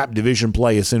 yeah, scrap division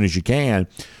play as soon as you can.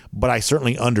 But I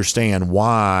certainly understand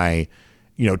why,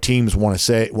 teams want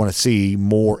to see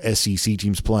more SEC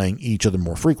teams playing each other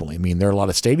more frequently. I mean, there are a lot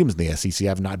of stadiums in the SEC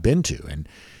I've not been to, and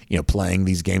playing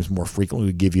these games more frequently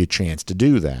would give you a chance to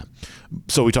do that.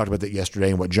 So we talked about that yesterday,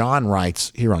 and what John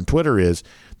writes here on Twitter is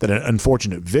that an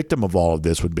unfortunate victim of all of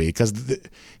this would be, because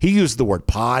he used the word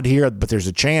pod here, but there's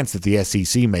a chance that the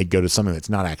SEC may go to something that's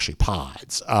not actually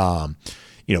pods.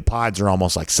 Pods are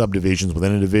almost like subdivisions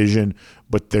within a division,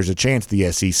 but there's a chance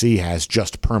the SEC has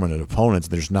just permanent opponents.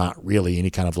 There's not really any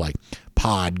kind of like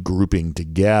pod grouping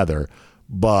together.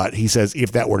 But he says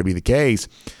if that were to be the case,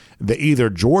 that either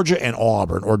Georgia and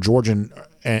Auburn or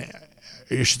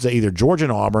either Georgia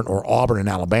and Auburn or Auburn and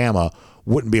Alabama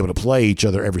wouldn't be able to play each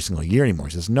other every single year anymore.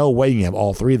 He says, no way you can have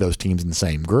all three of those teams in the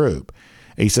same group.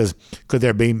 And he says, could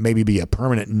there maybe be a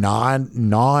permanent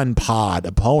non-pod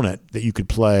opponent that you could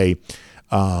play,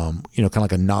 kind of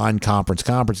like a non-conference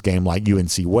conference game like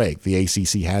UNC Wake? The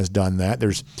ACC has done that.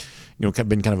 There's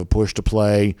been kind of a push to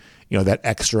play, that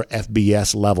extra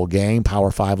FBS level game,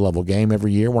 Power 5 level game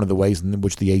every year. One of the ways in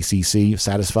which the ACC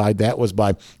satisfied that was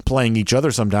by playing each other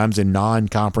sometimes in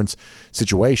non-conference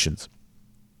situations.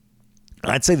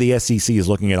 I'd say the SEC is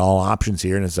looking at all options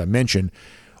here. And as I mentioned,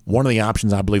 one of the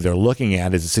options I believe they're looking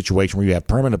at is a situation where you have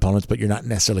permanent opponents, but you're not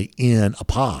necessarily in a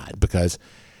pod, because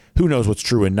who knows what's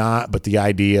true and not. But the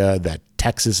idea that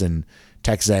Texas and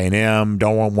Texas A&M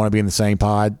don't want to be in the same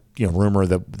pod, rumor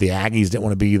that the Aggies didn't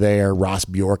want to be there. Ross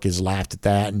Bjork has laughed at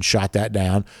that and shot that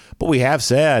down. But we have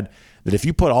said that if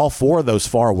you put all four of those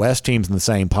far west teams in the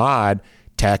same pod,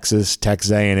 Texas,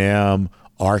 Texas A&M,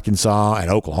 Arkansas, and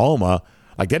Oklahoma,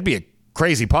 like that'd be a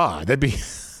crazy pod. That'd be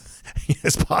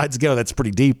as pods go, that's a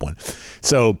pretty deep one.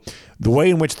 So the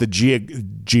way in which the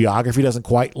geography doesn't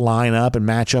quite line up and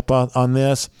match up on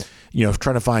this,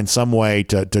 trying to find some way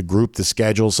to group the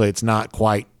schedule so it's not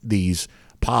quite these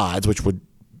pods, which would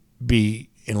be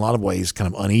in a lot of ways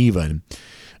kind of uneven.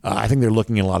 I think they're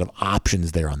looking at a lot of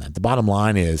options there on that. The bottom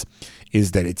line is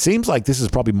that it seems like this is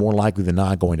probably more likely than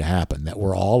not going to happen, that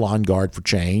we're all on guard for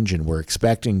change and we're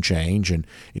expecting change, and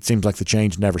it seems like the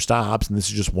change never stops, and this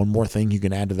is just one more thing you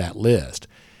can add to that list.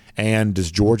 And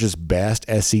does Georgia's best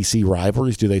SEC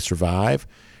rivalries, do they survive?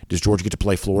 Does Georgia get to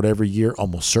play Florida every year?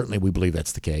 Almost certainly we believe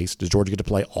that's the case. Does Georgia get to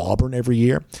play Auburn every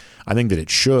year? I think that it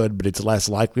should, but it's less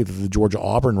likely that the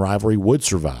Georgia-Auburn rivalry would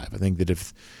survive. I think that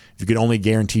if you could only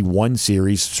guarantee one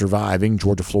series surviving,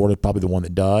 Georgia-Florida is probably the one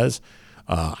that does.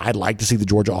 I'd like to see the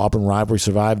Georgia-Auburn rivalry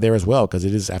survive there as well, because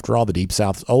it is, after all, the Deep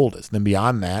South's oldest. And then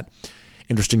beyond that,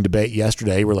 interesting debate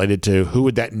yesterday related to who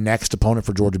would that next opponent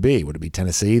for Georgia be. Would it be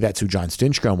Tennessee? That's who John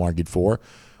Stinchcomb argued for.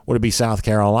 Would it be South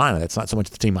Carolina? That's not so much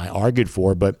the team I argued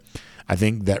for, but I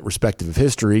think that respective of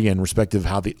history and respective of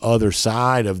how the other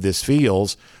side of this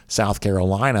feels, South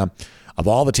Carolina, of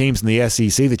all the teams in the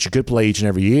SEC that you could play each and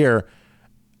every year,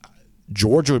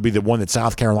 Georgia would be the one that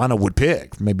South Carolina would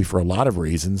pick, maybe for a lot of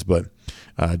reasons, but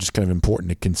just kind of important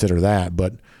to consider that.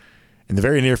 But in the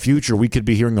very near future, we could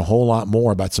be hearing a whole lot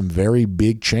more about some very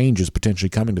big changes potentially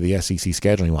coming to the SEC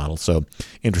scheduling model. So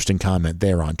interesting comment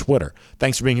there on Twitter.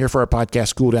 Thanks for being here for our podcast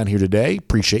School Down here today.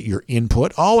 Appreciate your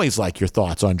input. Always like your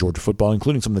thoughts on Georgia football,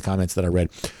 including some of the comments that I read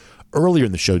earlier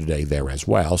in the show today there as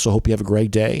well. So hope you have a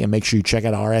great day, and make sure you check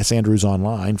out R.S. Andrews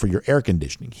online for your air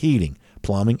conditioning, heating,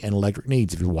 plumbing, and electric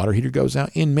needs. If your water heater goes out,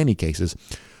 in many cases,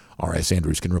 R.S.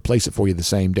 Andrews can replace it for you the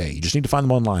same day. You just need to find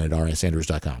them online at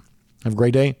rsandrews.com. Have a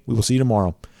great day. We will see you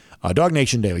tomorrow. Dog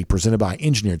Nation Daily, presented by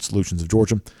Engineered Solutions of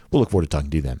Georgia. We'll look forward to talking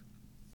to you then.